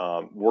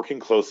 working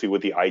closely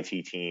with the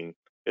IT team,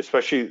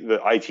 especially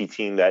the IT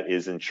team that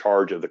is in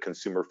charge of the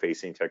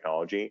consumer-facing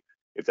technology,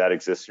 if that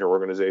exists in your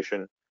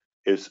organization,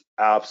 is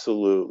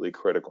absolutely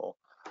critical.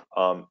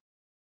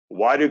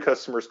 Why do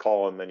customers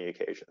call on many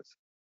occasions?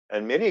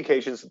 And many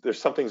occasions,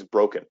 there's something's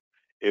broken.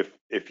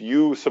 If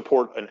you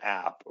support an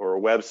app or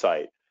a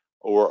website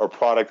or a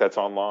product that's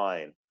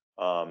online,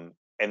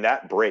 and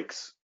that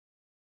breaks,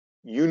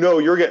 you know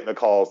you're getting the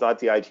calls, not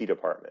the IT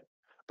department.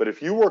 But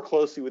if you work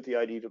closely with the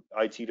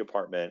IT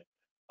department,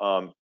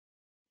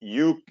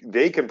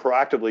 they can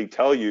proactively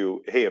tell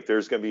you, hey, if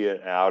there's going to be an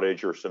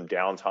outage or some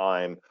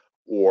downtime,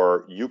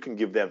 or you can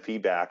give them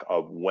feedback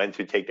of when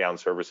to take down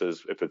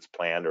services if it's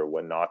planned or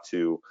when not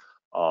to.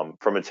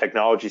 From a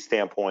technology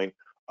standpoint,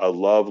 I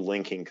love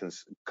linking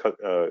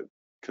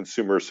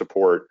consumer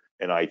support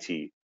and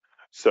IT.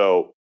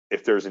 So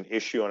if there's an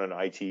issue on an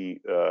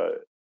IT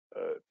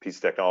piece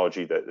of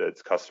technology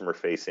that's customer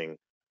facing,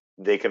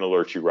 they can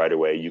alert you right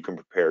away. You can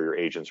prepare your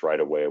agents right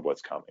away of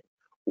what's coming.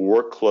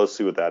 Work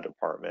closely with that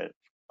department.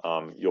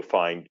 You'll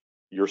find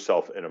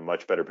yourself in a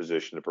much better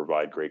position to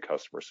provide great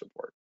customer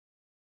support.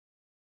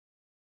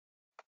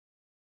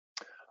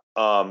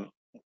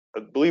 I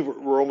believe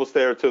we're almost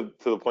there to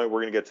the point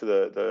we're going to get to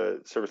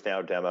the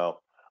ServiceNow demo.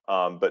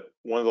 But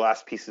one of the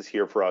last pieces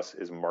here for us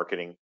is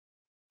marketing.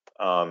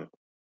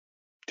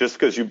 Just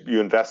because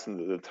you invest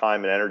in the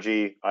time and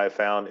energy, I have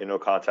found in a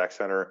contact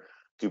center,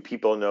 do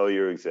people know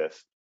you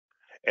exist?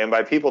 And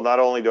by people, not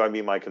only do I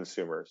mean my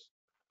consumers,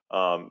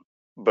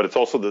 but it's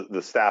also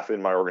the staff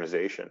in my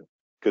organization,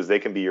 because they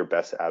can be your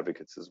best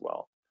advocates as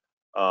well.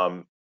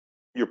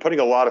 You're putting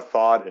a lot of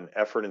thought and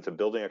effort into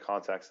building a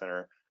contact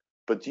center,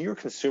 but do your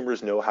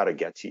consumers know how to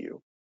get to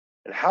you?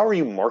 And how are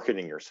you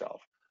marketing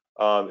yourself?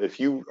 If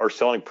you are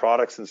selling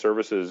products and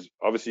services,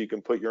 obviously you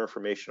can put your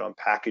information on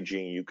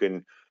packaging. You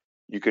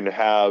can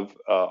have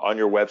on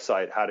your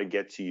website how to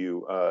get to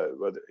you,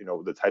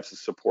 the types of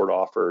support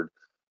offered.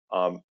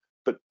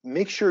 But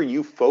make sure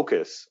you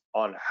focus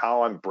on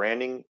how I'm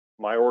branding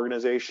my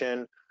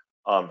organization,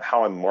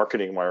 how I'm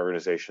marketing my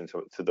organization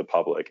to the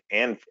public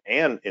and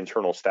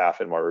internal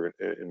staff in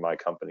my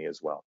company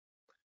as well,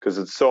 because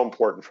it's so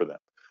important for them.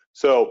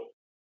 So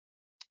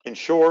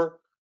ensure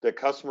that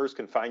customers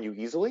can find you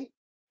easily.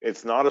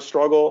 It's not a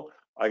struggle.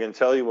 I can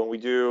tell you when we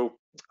do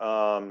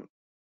a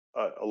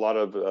lot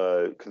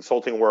of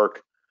consulting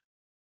work,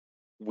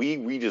 we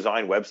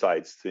redesign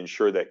websites to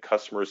ensure that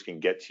customers can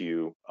get to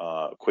you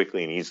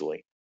quickly and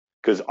easily,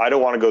 because I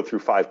don't want to go through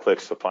 5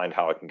 clicks to find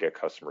how I can get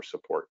customer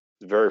support.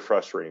 It's very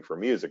frustrating for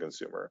me as a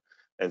consumer.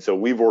 And so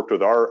we've worked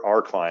with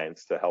our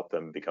clients to help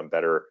them become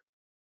better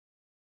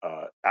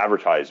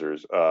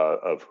advertisers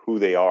of who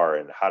they are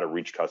and how to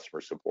reach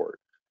customer support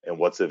and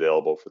what's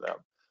available for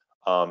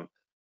them.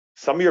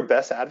 Some of your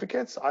best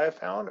advocates I have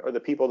found are the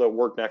people that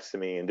work next to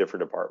me in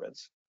different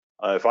departments.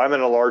 If I'm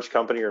in a large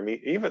company, or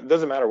even, it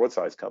doesn't matter what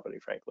size company,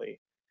 frankly,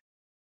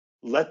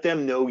 let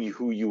them know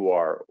who you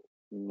are,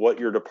 what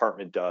your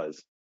department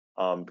does,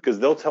 because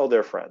they'll tell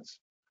their friends.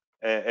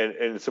 And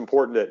it's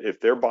important that if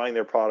they're buying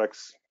their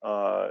products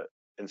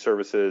and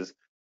services,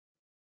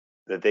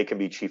 that they can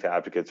be chief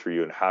advocates for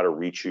you and how to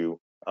reach you,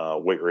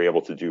 what you're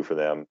able to do for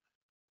them.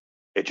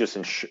 It just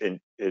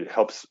it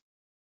helps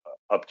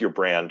up your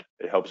brand.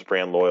 It helps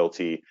brand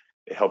loyalty.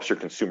 It helps your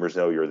consumers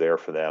know you're there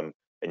for them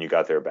and you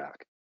got their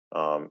back.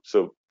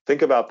 So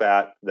think about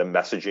that, the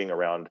messaging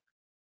around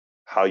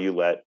how you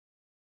let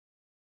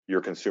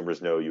your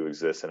consumers know you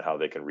exist and how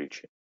they can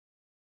reach you.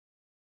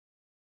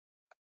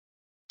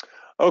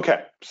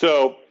 Okay,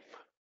 so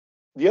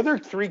the other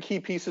 3 key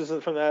pieces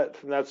from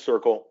that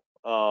circle,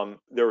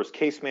 there was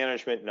case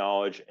management,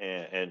 knowledge,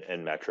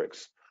 and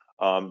metrics.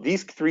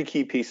 These 3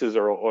 key pieces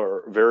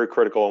are very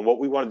critical, and what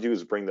we want to do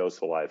is bring those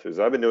to life. Is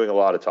I've been doing a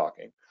lot of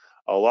talking.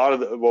 A lot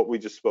of what we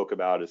just spoke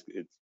about is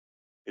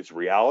it's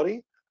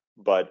reality,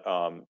 but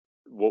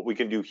what we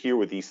can do here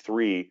with these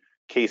 3,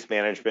 case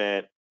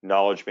management,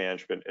 knowledge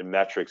management, and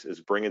metrics, is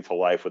bring it to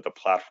life with the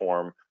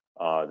platform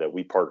that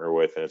we partner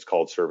with, and it's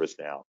called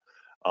ServiceNow.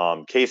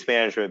 Case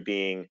management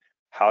being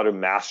how to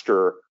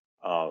master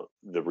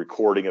the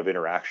recording of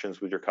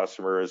interactions with your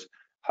customers,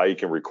 how you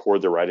can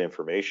record the right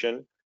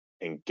information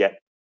and get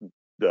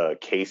the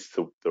case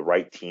to the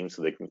right team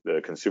so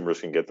the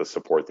consumers can get the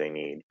support they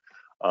need.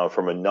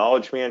 From a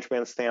knowledge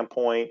management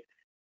standpoint,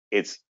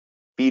 it's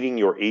feeding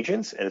your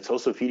agents, and it's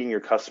also feeding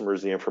your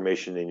customers the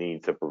information they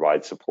need to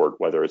provide support,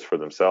 whether it's for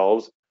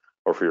themselves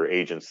or for your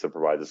agents to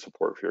provide the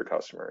support for your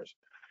customers.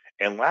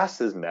 And last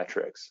is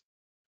metrics.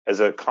 As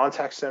a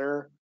contact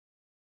center,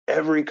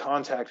 every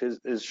contact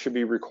should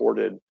be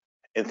recorded,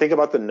 and think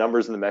about the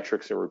numbers and the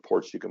metrics and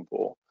reports you can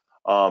pull.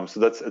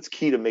 So it's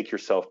key to make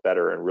yourself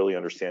better and really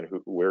understand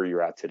where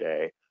you're at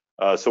today.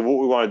 So what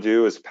we want to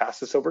do is pass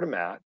this over to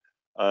Matt,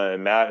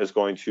 and Matt is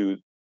going to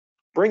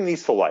bring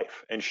these to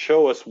life and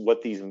show us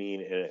what these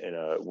mean in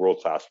a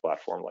world-class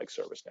platform like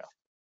ServiceNow.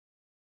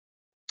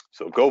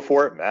 So go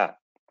for it, Matt.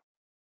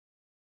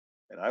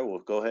 And I will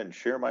go ahead and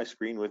share my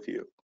screen with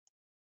you.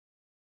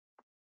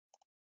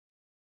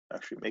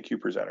 Actually, make you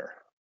presenter.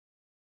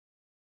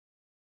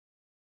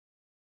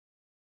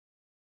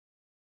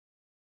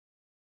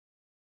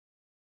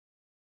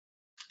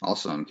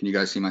 Awesome. Can you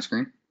guys see my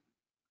screen?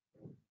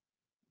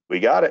 We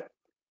got it.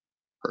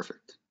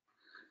 Perfect.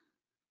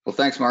 Well,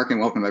 thanks, Mark,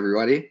 and welcome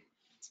everybody.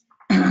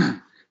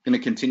 Going to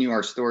continue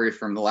our story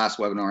from the last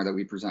webinar that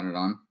we presented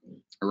on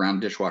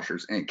around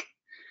Dishwashers Inc.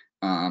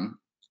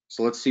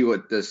 So let's see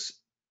what this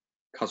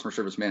customer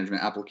service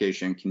management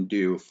application can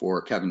do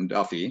for Kevin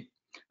Duffy,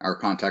 our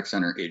contact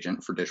center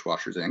agent for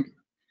Dishwashers Inc.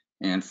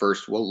 And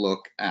first, we'll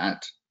look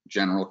at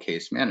general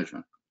case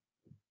management.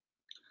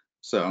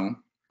 So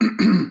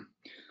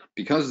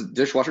because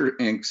Dishwasher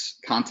Inc.'s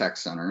contact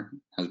center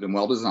has been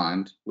well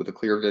designed with a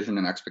clear vision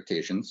and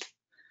expectations,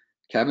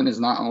 Kevin is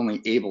not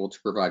only able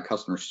to provide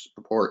customer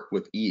support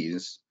with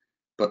ease,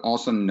 but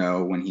also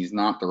know when he's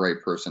not the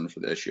right person for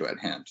the issue at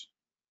hand.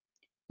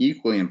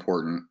 Equally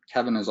important,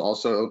 Kevin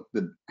also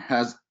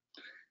has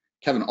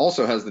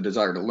the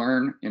desire to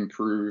learn,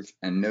 improve,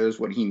 and knows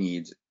what he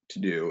needs to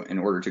do in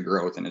order to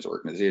grow within his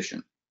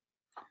organization.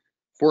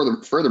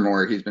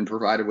 Furthermore, he's been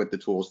provided with the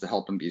tools to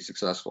help him be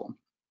successful.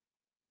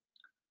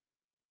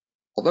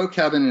 Although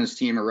Kevin and his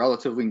team are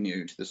relatively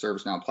new to the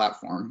ServiceNow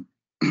platform,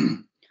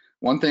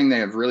 one thing they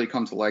have really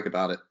come to like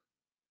about it,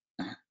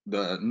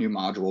 the new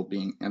module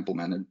being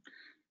implemented,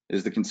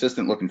 is the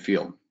consistent look and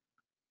feel.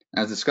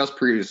 As discussed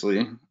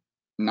previously,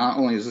 not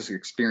only is this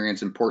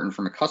experience important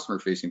from a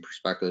customer-facing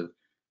perspective,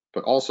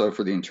 but also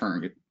for the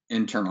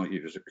internal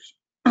users.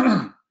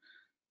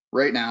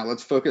 Right now,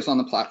 let's focus on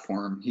the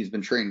platform he's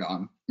been trained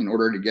on in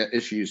order to get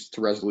issues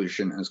to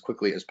resolution as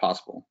quickly as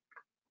possible.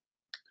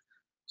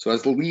 So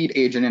as the lead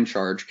agent in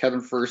charge,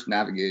 Kevin first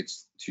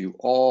navigates to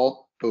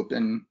all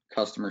open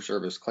customer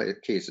service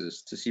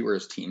cases to see where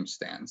his team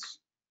stands.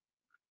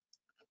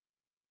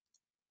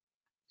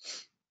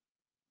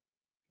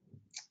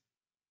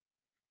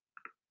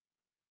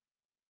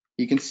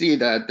 You can see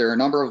that there are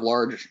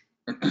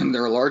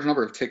a large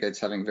number of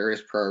tickets having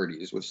various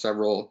priorities, with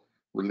several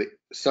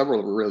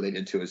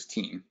related to his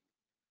team.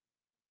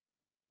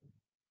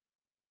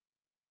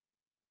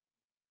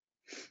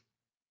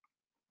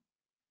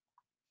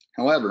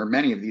 However,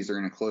 many of these are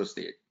in a closed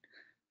state.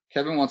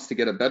 Kevin wants to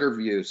get a better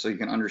view so he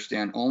can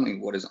understand only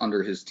what is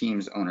under his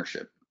team's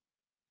ownership.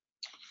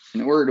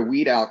 In order to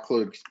weed out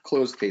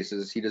closed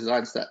cases, he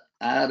decides to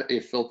add a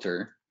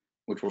filter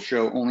which will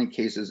show only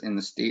cases in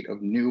the state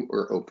of new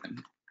or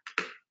open.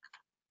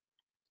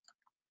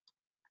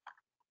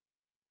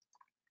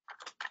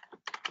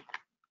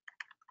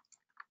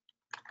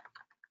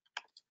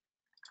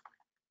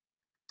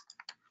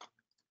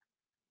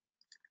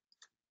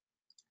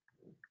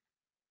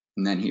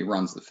 And then he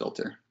runs the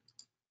filter.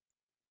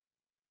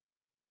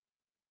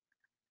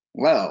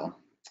 Well,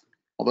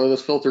 although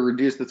this filter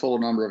reduced the total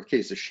number of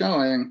cases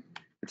showing,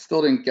 it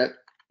still didn't get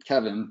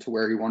Kevin to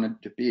where he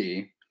wanted to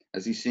be,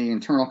 as he's seeing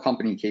internal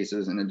company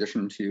cases in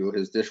addition to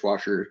his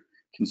dishwasher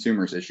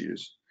consumers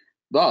issues.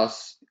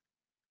 Thus,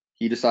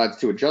 he decides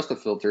to adjust the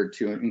filter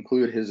to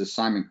include his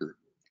assignment group,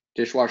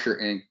 Dishwasher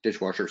Inc.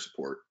 Dishwasher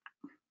Support.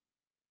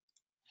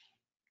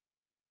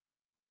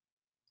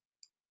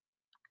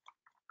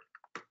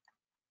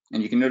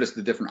 And you can notice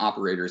the different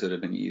operators that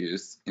have been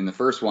used. In the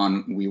first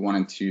one, we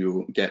wanted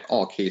to get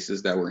all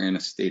cases that were in a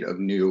state of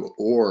new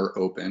or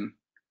open.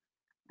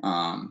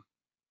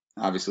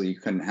 Obviously, you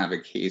couldn't have a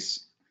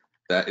case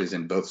that is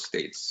in both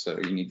states, so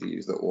you need to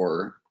use the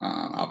or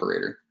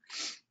operator.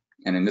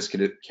 And in this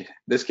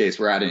case,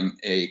 we're adding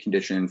a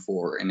condition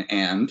for an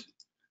and,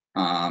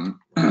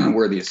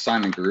 where the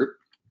assignment group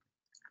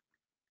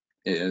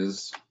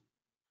is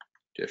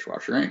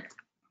Dishwasher Inc.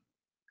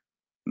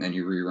 And then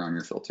you rerun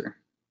your filter.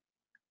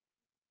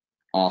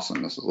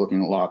 Awesome, this is looking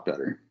a lot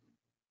better.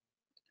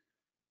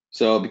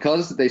 So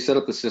because they set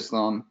up the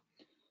system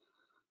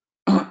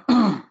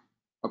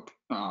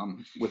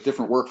with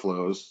different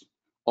workflows,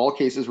 all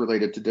cases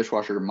related to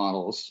dishwasher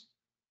models,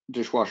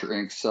 Dishwasher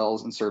Inc.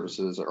 sells and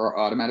services are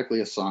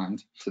automatically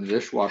assigned to the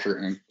Dishwasher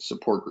Inc.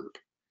 support group.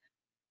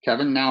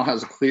 Kevin now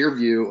has a clear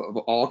view of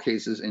all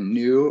cases in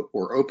new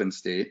or open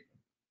state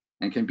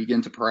and can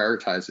begin to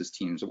prioritize his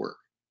team's work.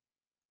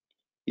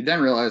 He then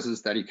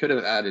realizes that he could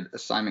have added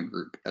assignment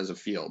group as a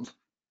field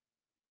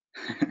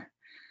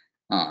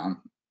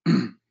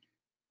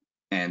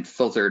and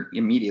filtered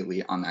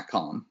immediately on that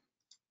column.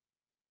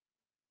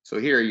 So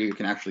here you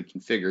can actually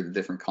configure the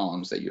different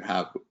columns that you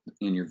have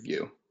in your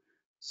view.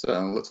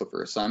 So let's look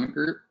for assignment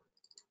group.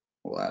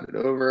 We'll add it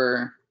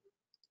over,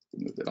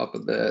 move it up a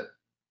bit,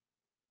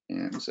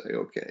 and say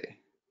okay.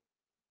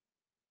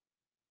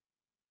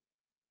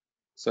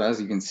 So as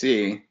you can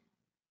see,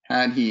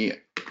 had he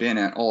been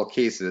at all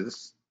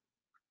cases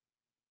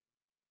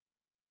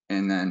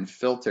and then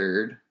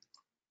filtered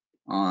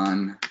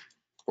on,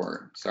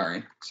 or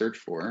sorry, search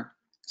for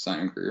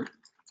assignment group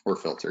or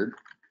filtered,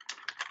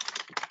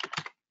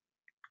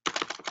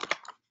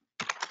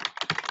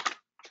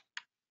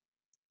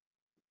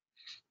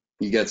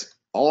 he gets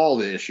all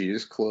the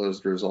issues,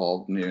 closed,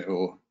 resolved,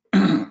 new,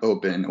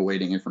 open,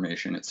 awaiting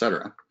information,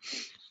 etc.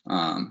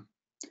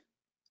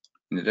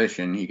 In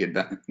addition, he could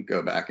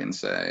go back and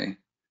say,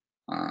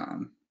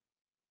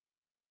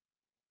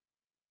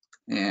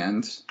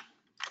 and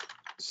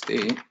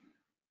state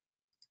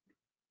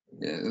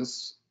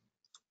is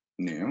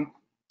new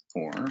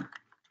or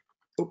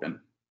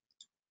open.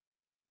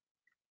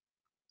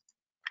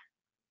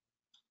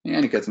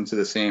 And it gets into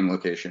the same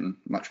location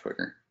much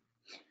quicker.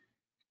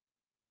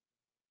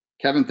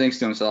 Kevin thinks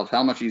to himself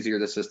how much easier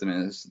this system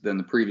is than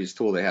the previous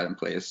tool they had in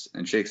place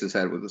and shakes his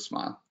head with a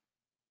smile.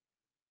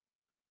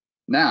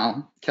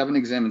 Now, Kevin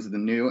examines the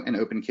new and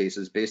open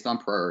cases based on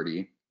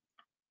priority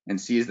and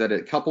sees that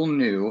a couple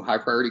new high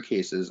priority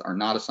cases are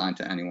not assigned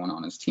to anyone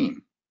on his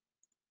team.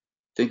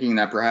 Thinking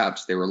that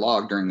perhaps they were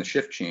logged during the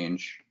shift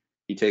change,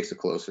 he takes a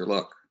closer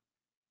look.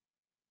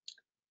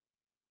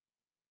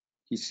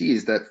 He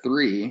sees that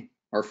 3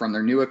 are from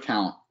their new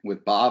account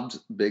with Bob's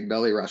Big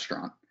Belly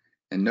Restaurant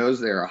and knows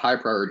they are a high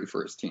priority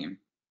for his team.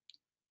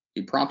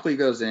 He promptly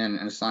goes in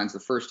and assigns the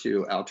first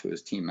 2 out to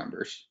his team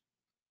members.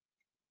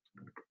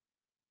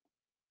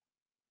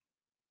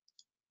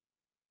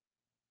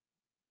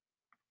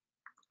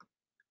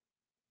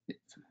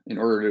 In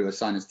order to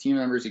assign his team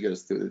members, he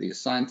goes through the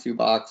Assign To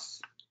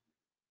box,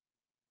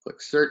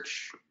 click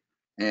Search,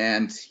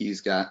 and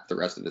he's got the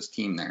rest of his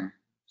team there.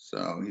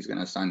 So he's going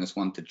to assign this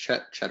one to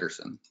Chet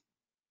Cheddarson.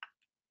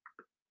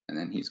 And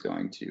then he's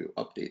going to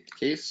update the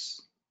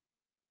case,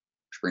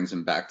 which brings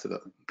him back to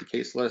the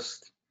case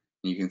list.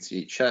 And you can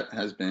see Chet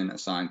has been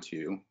assigned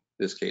to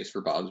this case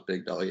for Bob's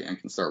Big Belly and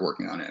can start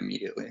working on it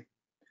immediately.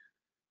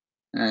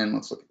 And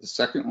let's look at the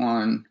second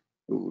one.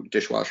 Ooh,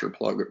 dishwasher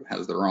plug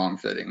has the wrong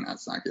fitting.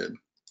 That's not good.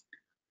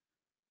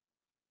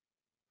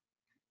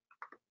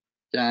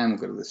 Again, we'll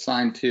go to the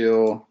Assign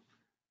To,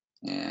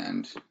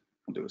 and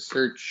we'll do a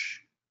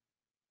search.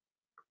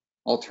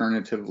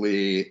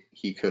 Alternatively,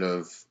 he could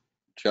have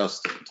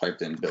just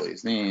typed in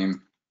Billy's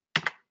name,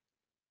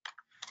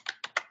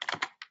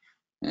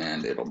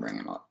 and it'll bring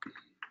him up.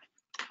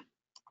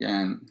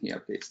 Again, he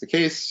updates the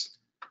case,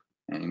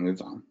 and he moves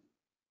on.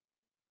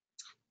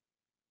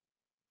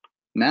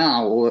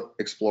 Now we'll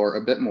explore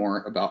a bit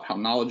more about how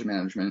knowledge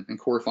management and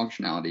core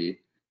functionality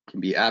can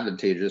be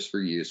advantageous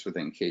for use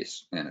within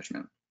case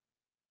management.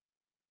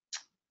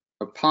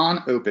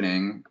 Upon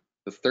opening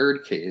the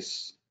third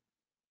case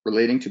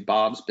relating to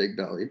Bob's Big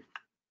Belly,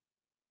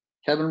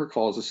 Kevin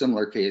recalls a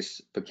similar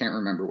case but can't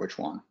remember which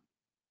one.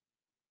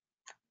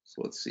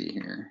 So let's see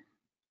here.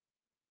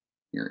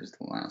 Here is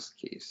the last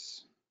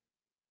case.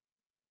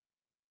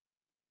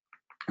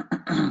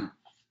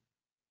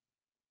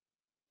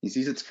 He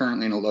sees it's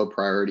currently in a low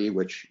priority,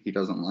 which he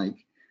doesn't like,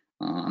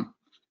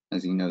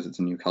 as he knows it's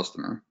a new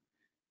customer.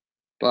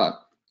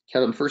 But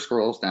Kevin first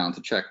scrolls down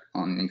to check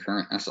on the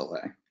current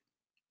SLA.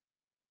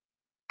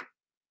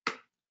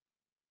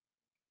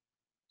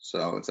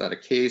 So it's at a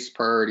case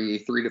priority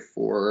 3 to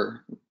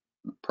 4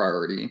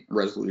 priority,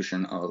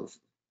 resolution of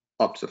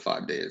up to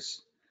 5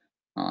 days.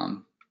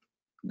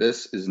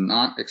 This is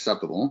not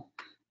acceptable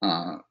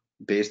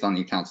based on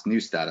the account's new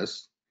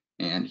status,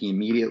 and he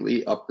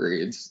immediately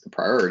upgrades the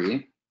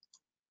priority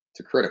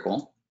to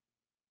critical,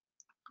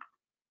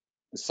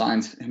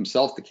 assigns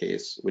himself the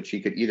case, which he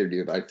could either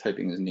do by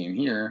typing his name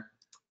here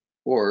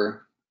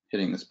or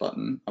hitting this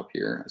button up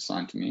here,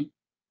 Assign To Me.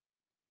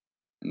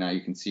 And now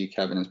you can see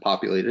Kevin is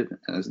populated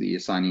as the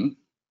assignee,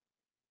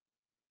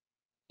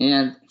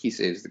 and he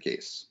saves the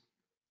case.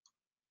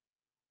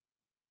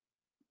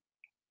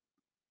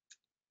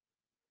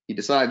 He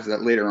decides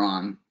that later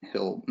on,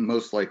 he'll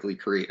most likely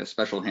create a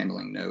special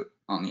handling note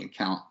on the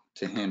account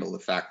to handle the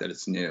fact that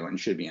it's new and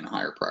should be in a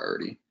higher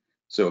priority.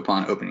 So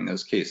upon opening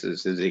those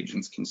cases, his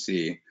agents can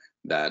see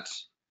that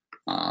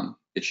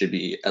it should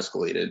be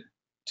escalated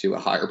to a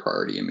higher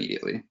priority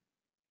immediately.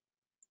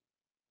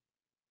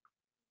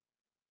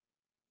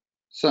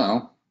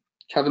 So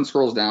Kevin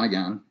scrolls down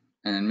again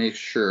and makes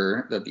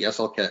sure that the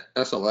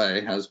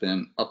SLA has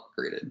been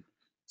upgraded.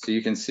 So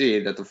you can see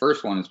that the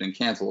first one has been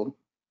canceled,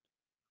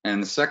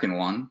 and the second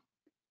one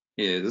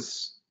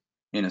is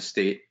in a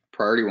state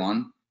priority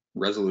 1,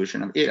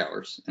 resolution of 8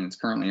 hours, and it's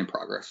currently in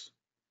progress.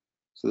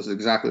 So this is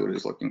exactly what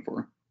he's looking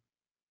for.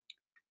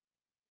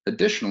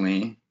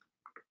 Additionally,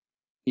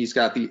 he's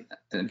got the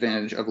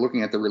advantage of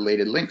looking at the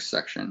related links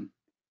section.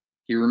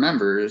 He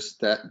remembers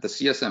that the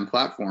CSM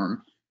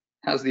platform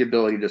has the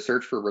ability to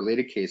search for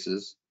related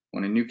cases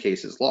when a new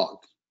case is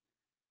logged.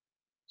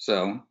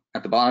 So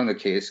at the bottom of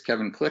the case,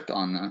 Kevin clicked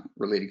on the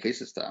related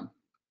cases tab,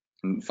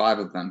 and 5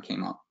 of them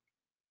came up.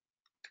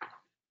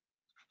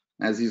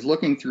 As he's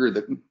looking through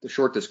the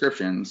short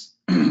descriptions,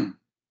 the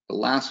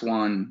last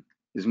one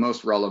is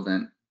most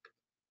relevant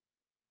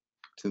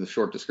to the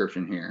short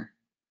description here.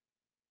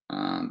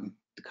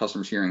 The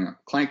customer's hearing a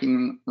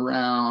clanking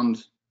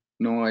around,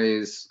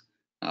 noise,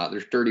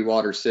 there's dirty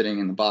water sitting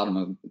in the bottom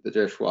of the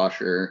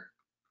dishwasher,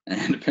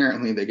 and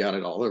apparently they got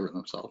it all over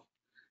themselves.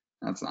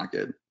 That's not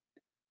good.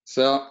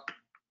 So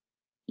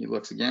he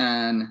looks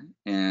again,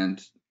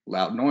 and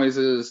loud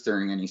noises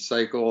during any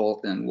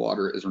cycle, and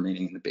water is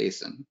remaining in the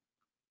basin.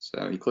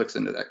 So he clicks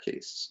into that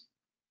case.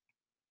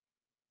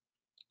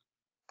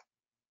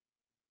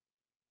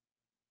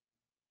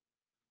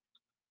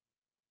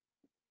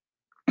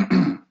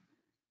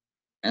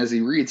 as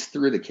he reads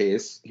through the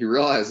case, he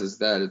realizes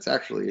that it's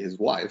actually his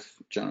wife,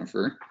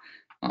 Jennifer,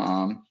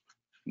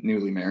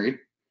 newly married,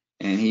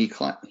 and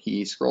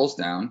he scrolls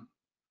down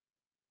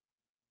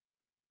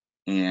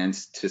and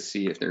to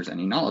see if there's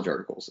any knowledge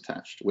articles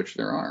attached, which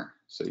there are.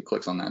 So he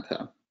clicks on that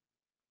tab.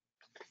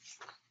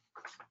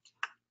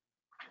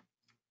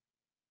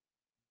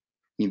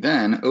 He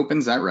then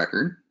opens that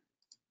record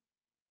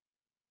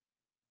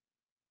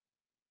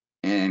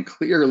and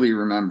clearly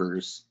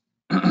remembers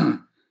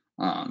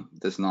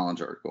this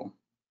knowledge article.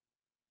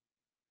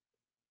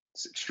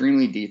 It's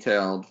extremely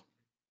detailed,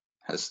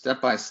 has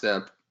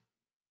step-by-step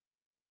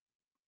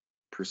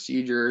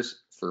procedures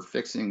for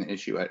fixing the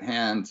issue at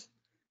hand,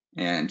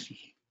 and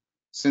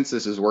since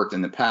this has worked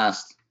in the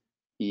past,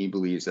 he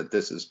believes that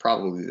this is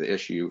probably the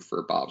issue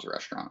for Bob's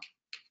restaurant.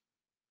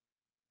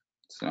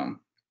 So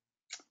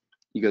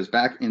he goes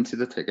back into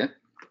the ticket.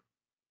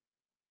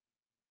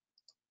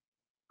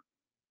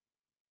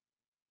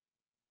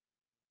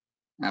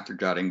 After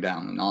jotting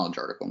down the knowledge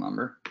article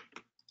number.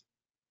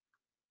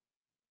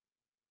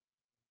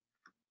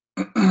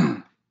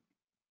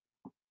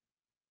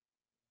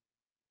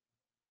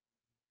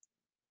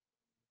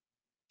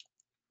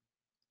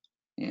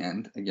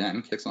 And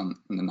again, clicks on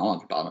the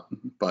knowledge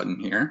button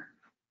here.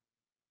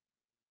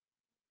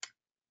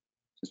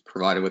 It's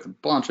provided with a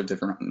bunch of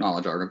different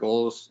knowledge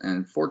articles,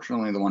 and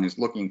fortunately the one he's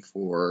looking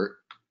for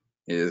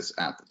is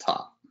at the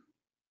top.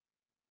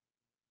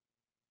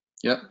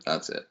 Yep,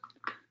 that's it.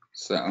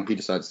 So he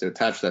decides to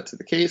attach that to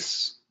the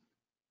case.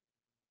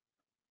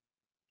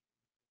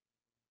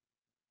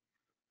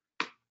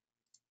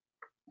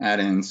 Add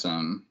in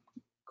some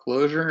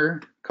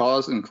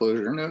cause and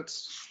closure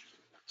notes.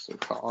 So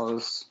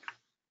cause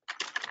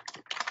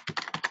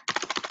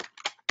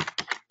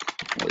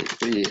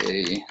likely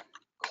a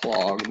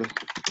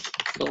clogged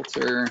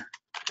filter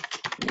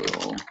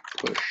will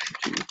push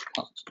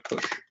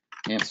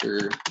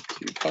answer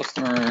to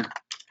customer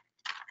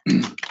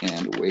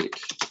and wait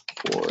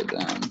for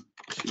them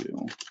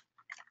to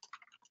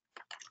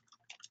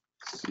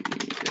see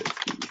if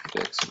the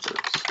fix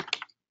works.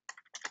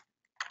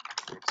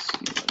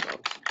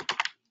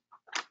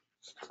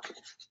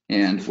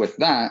 And with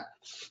that,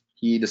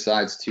 he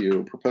decides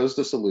to propose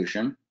the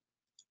solution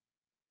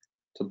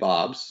to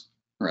Bob's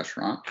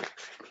restaurant,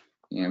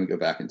 and we go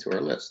back into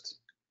our list.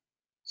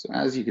 So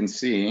as you can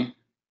see,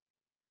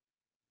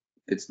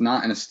 it's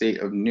not in a state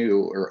of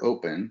new or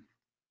open.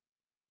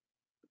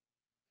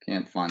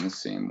 Can't find the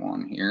same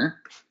one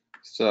here.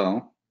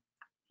 So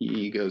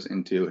he goes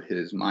into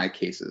his My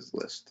Cases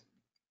list.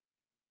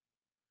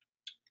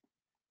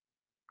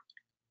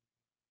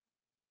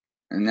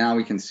 And now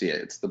we can see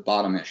it. It's the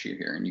bottom issue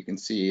here. And you can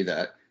see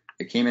that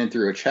it came in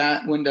through a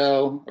chat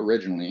window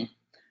originally,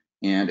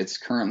 and it's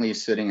currently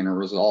sitting in a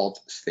resolved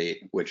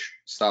state, which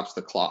stops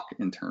the clock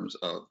in terms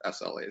of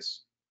SLAs.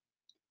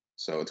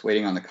 So it's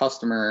waiting on the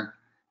customer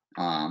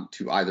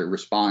to either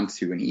respond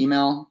to an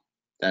email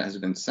that has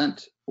been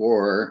sent,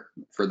 or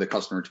for the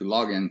customer to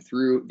log in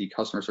through the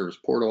customer service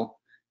portal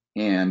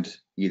and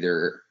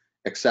either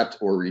accept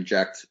or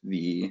reject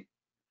the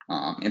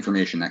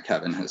information that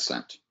Kevin has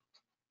sent.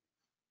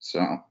 So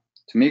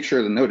to make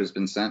sure the note has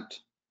been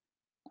sent,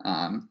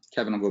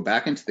 Kevin will go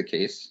back into the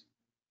case,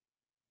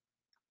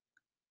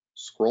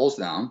 scrolls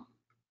down,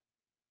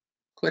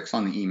 clicks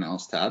on the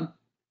emails tab,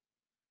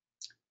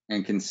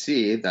 and can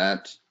see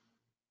that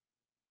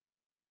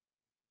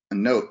a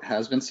note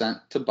has been sent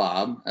to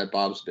Bob at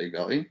Bob's Big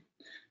Belly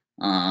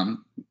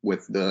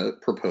with the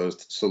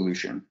proposed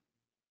solution.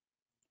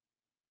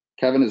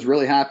 Kevin is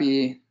really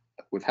happy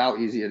with how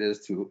easy it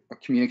is to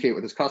communicate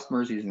with his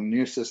customers using the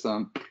new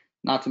system,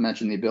 not to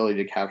mention the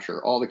ability to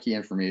capture all the key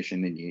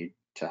information they need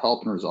to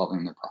help in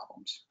resolving their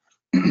problems.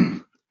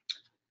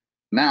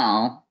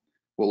 Now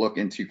we'll look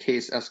into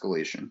case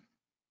escalation.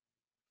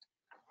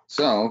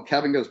 So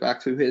Kevin goes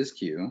back to his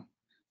queue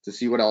to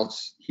see what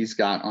else he's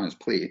got on his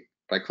plate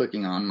by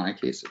clicking on My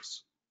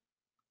Cases.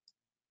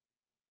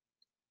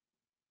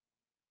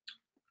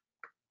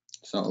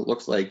 So it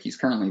looks like he's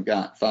currently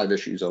got 5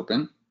 issues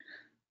open,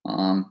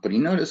 but he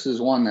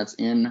notices one that's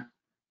in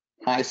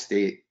high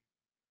state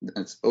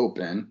that's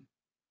open,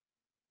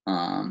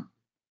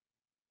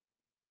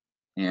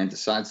 and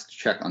decides to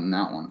check on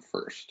that one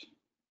first.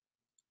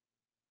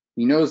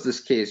 He knows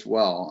this case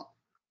well,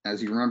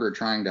 as you remember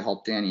trying to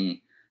help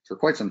Danny for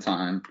quite some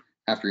time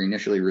after he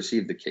initially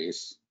received the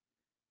case.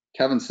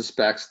 Kevin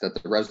suspects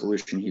that the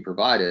resolution he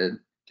provided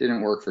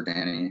didn't work for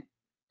Danny,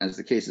 as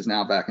the case is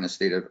now back in a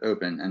state of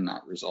open and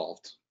not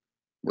resolved,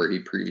 where he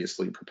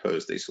previously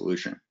proposed a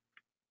solution.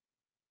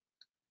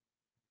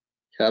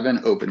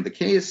 Kevin opened the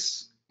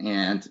case,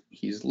 and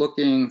he's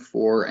looking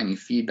for any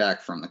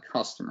feedback from the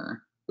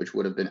customer, which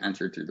would have been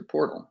entered through the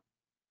portal.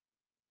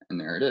 And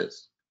there it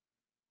is.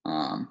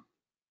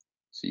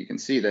 So you can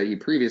see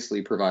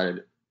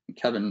that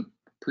Kevin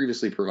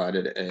previously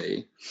provided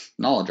a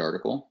knowledge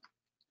article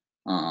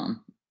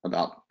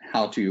about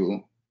how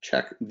to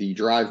check the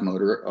drive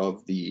motor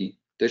of the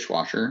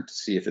dishwasher to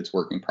see if it's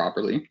working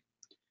properly.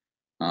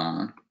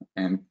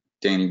 And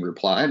Danny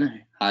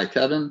replied, "Hi,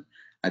 Kevin.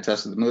 I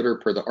tested the motor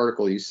per the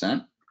article you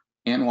sent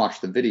and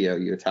watched the video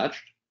you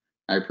attached.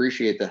 I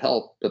appreciate the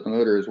help, but the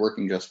motor is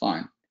working just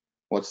fine.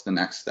 What's the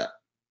next step?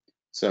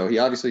 So he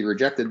obviously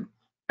rejected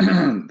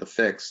the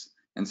fix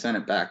and sent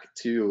it back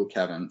to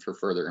Kevin for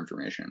further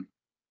information.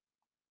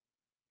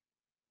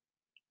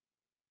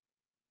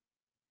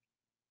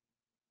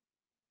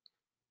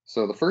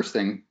 So the first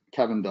thing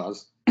Kevin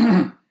does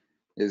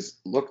is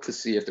look to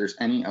see if there's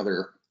any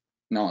other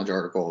knowledge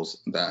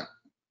articles that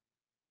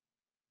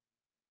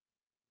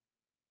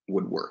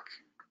would work.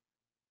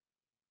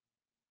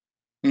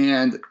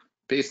 And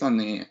based on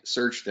the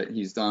search that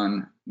he's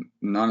done,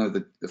 none of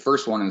the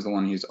first one is the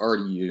one he's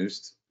already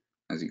used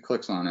as he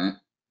clicks on it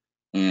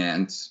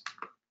and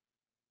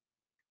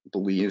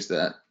believes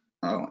that,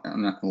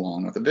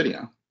 along with the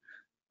video.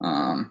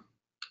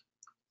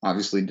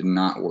 Obviously did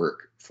not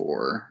work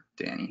for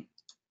Danny.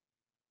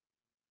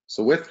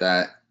 So with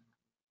that,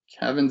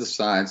 Kevin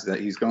decides that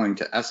he's going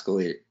to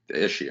escalate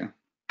the issue.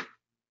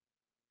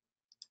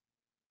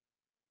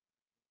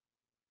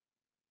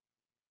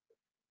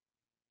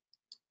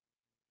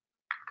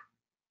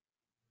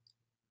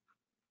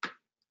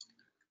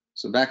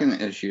 So back in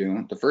the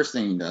issue, the first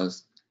thing he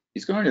does,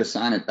 he's going to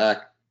assign it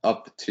back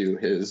up to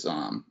his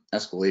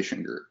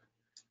escalation group.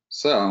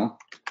 So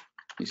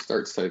he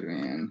starts typing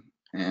in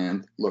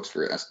and looks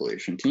for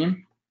escalation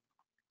team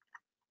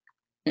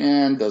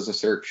and does a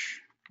search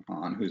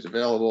on who's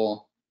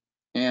available,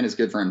 and his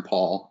good friend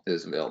Paul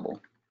is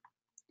available.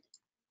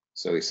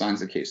 So he assigns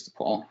the case to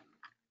Paul.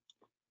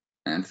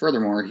 And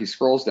furthermore, he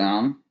scrolls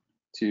down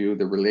to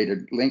the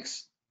related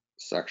links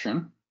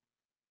section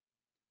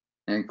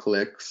and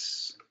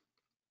clicks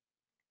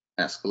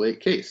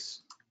escalate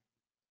case.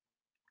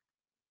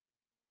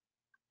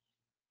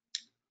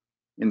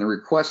 In the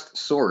request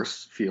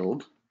source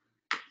field,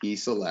 he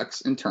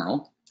selects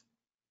internal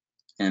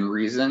and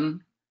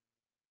reason,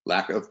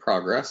 lack of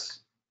progress,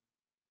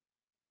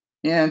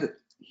 and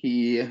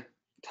he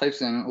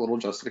types in a little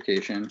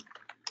justification.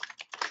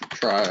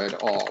 Tried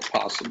all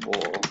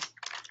possible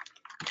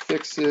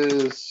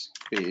fixes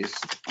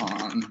based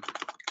on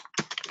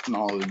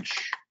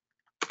knowledge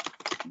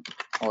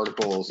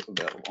articles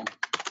available.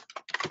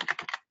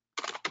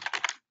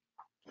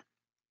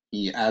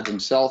 He adds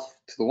himself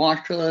to the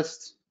watch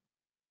list,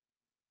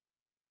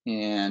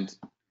 and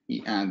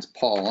he adds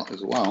Paul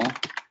as well.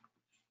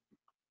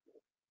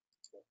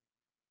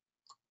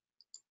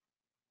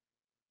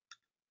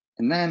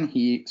 And then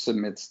he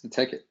submits the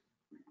ticket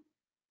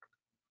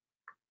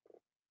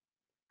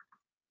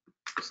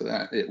so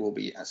that it will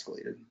be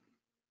escalated.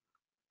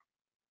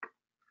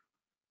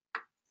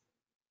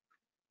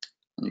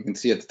 And you can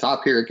see at the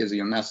top here, it gives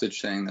you a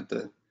message saying that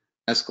the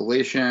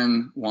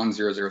escalation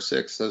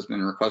 1006 has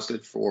been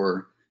requested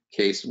for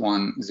case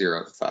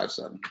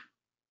 1057.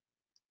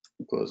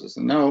 He closes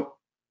the note,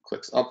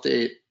 clicks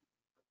update.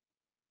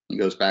 He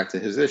goes back to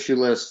his issue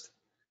list.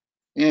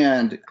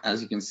 And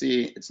as you can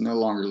see, it's no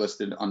longer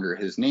listed under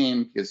his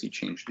name because he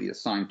changed the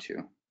assign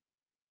to.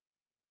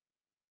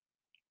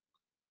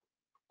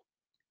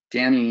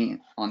 Danny,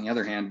 on the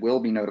other hand, will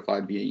be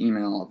notified via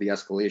email of the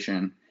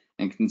escalation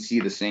and can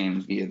see the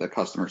same via the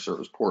customer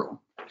service portal.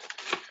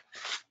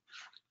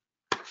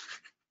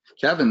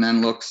 Kevin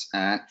then looks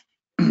at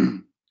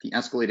the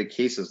escalated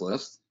cases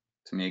list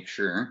to make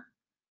sure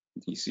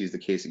he sees the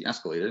case he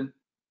escalated.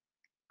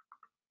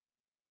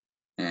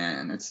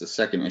 And it's the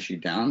second issue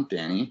down,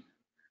 Danny.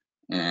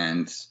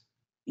 And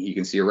you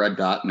can see a red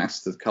dot next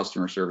to the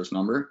customer service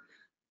number,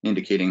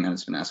 indicating that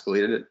it's been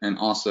escalated, and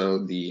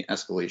also the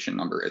escalation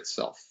number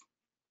itself.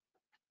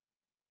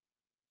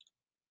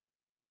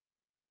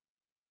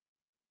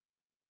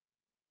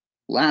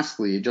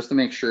 Lastly, just to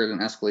make sure that an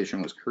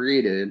escalation was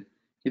created,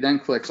 he then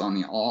clicks on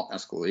the All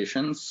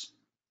Escalations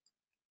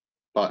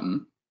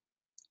button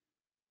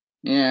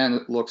and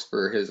looks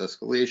for his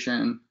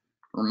escalation,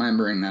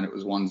 remembering that it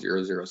was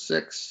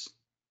 1006.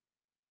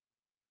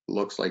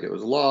 Looks like it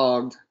was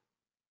logged,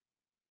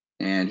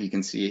 and he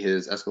can see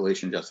his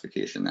escalation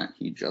justification that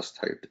he just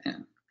typed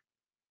in.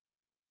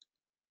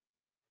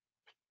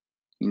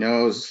 He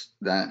knows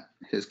that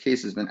his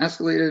case has been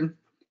escalated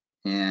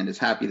and is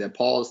happy that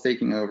Paul is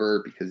taking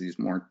over because he's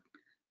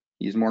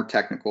more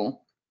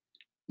technical,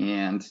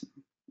 and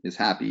is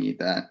happy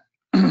that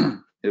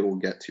it will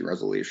get to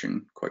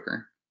resolution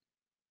quicker.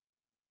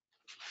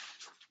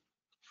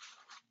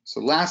 So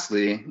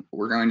lastly,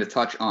 we're going to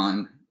touch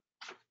on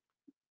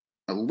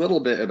a little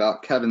bit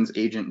about Kevin's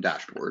agent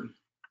dashboard.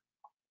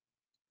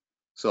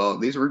 So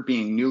these were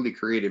being newly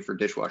created for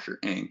Dishwasher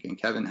Inc., and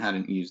Kevin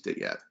hadn't used it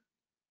yet.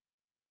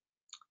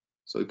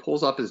 So he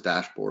pulls up his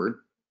dashboard,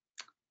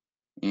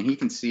 and he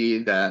can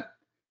see that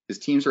his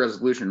team's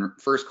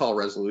first call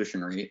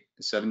resolution rate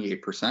is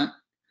 78%,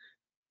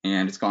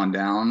 and it's gone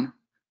down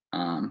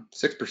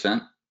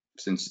 6%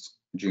 since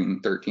June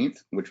 13th,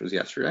 which was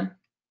yesterday.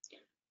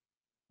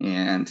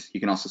 And you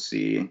can also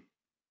see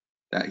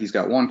that he's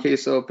got one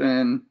case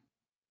open.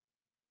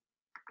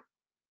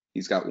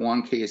 He's got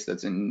one case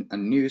that's in a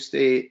new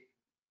state.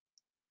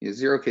 He has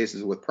 0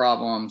 cases with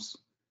problems.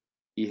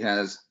 He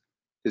has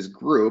his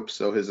group,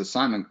 so his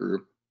assignment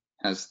group,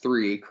 has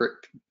 3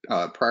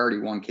 priority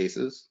 1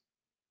 cases.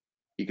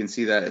 You can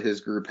see that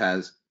his group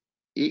has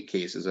 8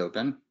 cases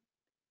open.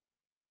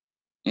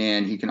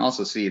 And he can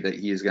also see that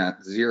he's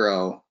got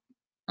 0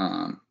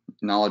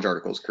 knowledge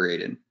articles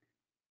created.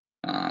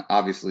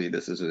 Obviously,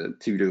 this is a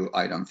to-do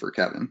item for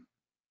Kevin.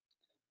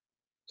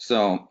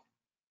 So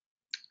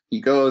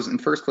he goes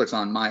and first clicks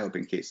on My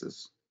Open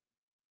Cases.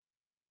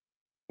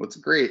 What's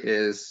great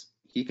is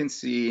he can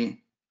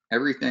see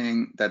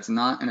everything that's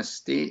not in a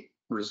state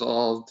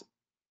resolved,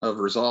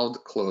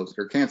 closed,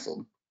 or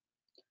canceled.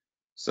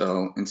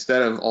 So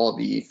instead of all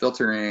the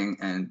filtering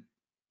and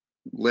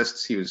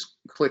lists he was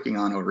clicking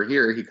on over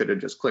here, he could have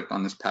just clicked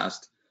on this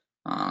past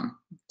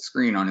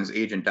screen on his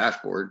agent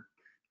dashboard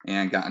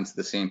and gotten to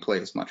the same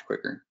place much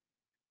quicker.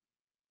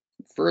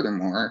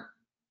 Furthermore,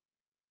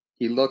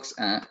 he looks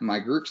at My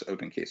Group's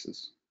open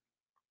cases.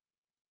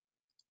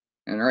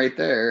 And right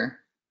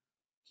there,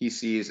 he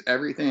sees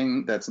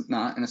everything that's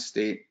not in a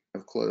state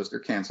of closed or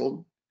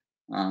canceled.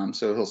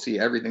 So he'll see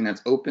everything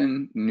that's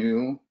open,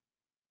 new,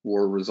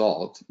 or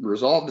resolved.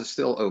 Resolved is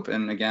still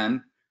open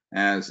again,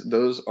 as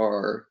those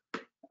are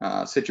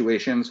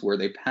situations where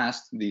they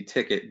passed the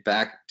ticket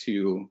back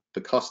to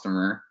the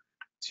customer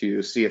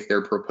to see if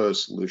their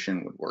proposed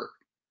solution would work.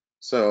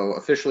 So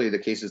officially the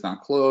case is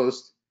not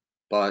closed,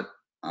 but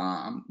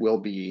will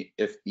be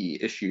if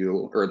the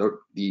issue or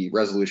the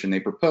resolution they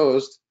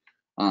proposed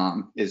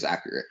is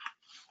accurate.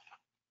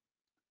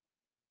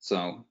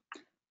 So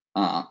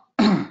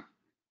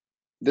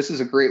this is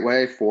a great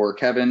way for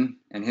Kevin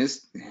and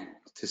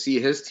to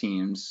see his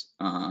team's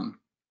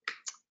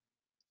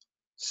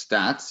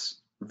stats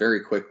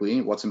very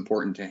quickly, what's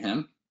important to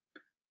him.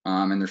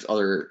 And there's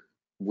other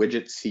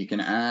widgets he can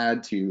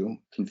add to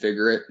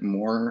configure it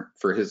more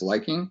for his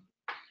liking,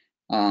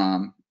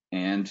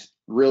 and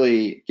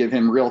really give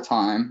him real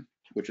time,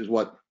 which is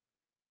what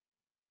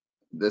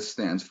this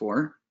stands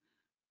for.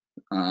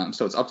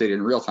 So it's updated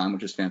in real time,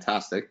 which is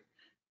fantastic,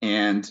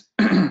 and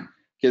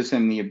gives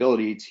him the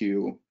ability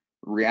to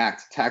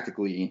react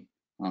tactically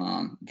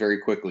very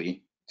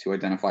quickly to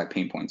identify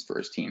pain points for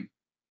his team.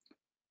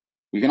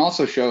 We can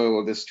also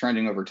show this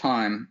trending over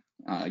time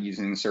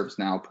using the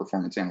ServiceNow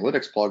Performance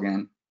Analytics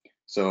plugin.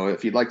 So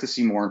if you'd like to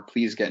see more,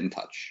 please get in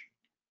touch.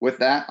 With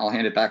that, I'll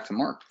hand it back to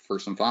Mark for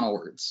some final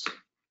words.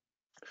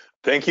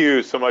 Thank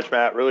you so much,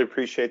 Matt. Really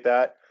appreciate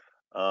that.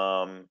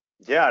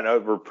 Yeah, I know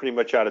we're pretty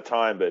much out of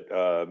time, but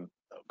I'll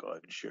go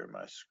ahead and share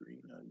my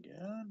screen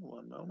again.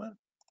 One moment.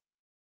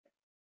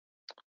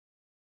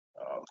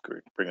 I'll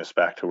bring us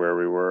back to where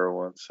we were.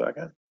 1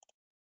 second.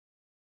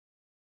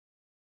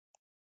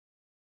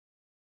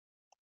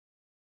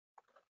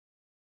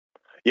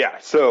 Yeah,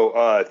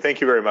 so thank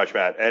you very much,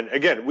 Matt. And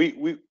again,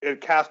 we at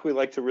Cask, we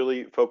like to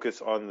really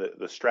focus on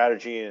the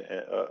strategy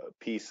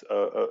piece,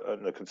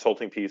 and the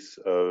consulting piece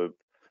of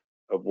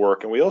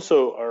work. And we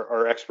also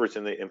are experts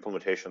in the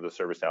implementation of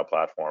the ServiceNow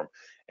platform.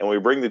 And when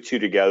we bring the two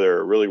together,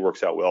 it really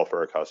works out well for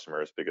our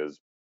customers because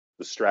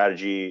the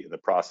strategy and the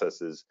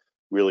processes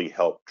really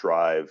help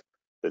drive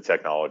the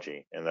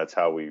technology. And that's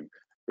how we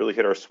really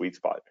hit our sweet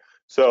spot.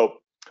 So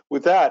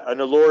with that, I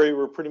know, Lori,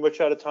 we're pretty much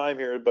out of time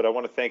here, but I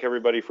want to thank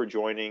everybody for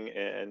joining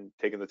and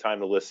taking the time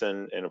to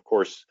listen. And of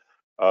course,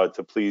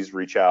 to please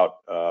reach out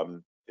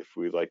if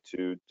we'd like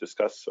to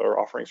discuss our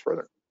offerings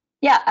further.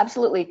 Yeah,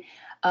 absolutely.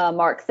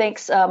 Mark,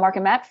 thanks, Mark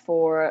and Matt,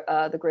 for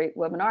the great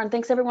webinar. And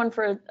thanks, everyone,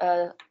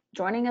 for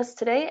joining us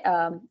today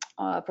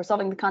for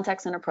solving the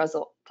contact center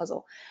puzzle.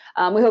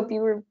 We hope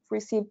you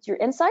received your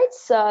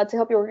insights to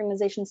help your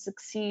organization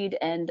succeed.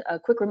 And a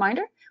quick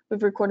reminder,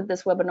 we've recorded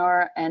this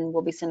webinar and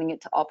we'll be sending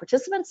it to all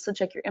participants, so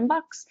check your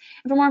inbox.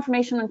 And for more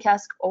information on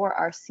Cask or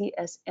our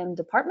CSM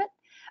department,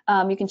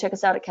 you can check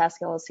us out at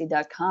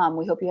caskllc.com.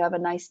 We hope you have a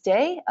nice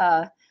day.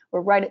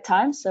 We're right at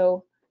time,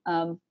 so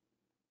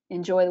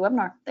enjoy the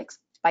webinar. Thanks.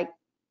 Bye.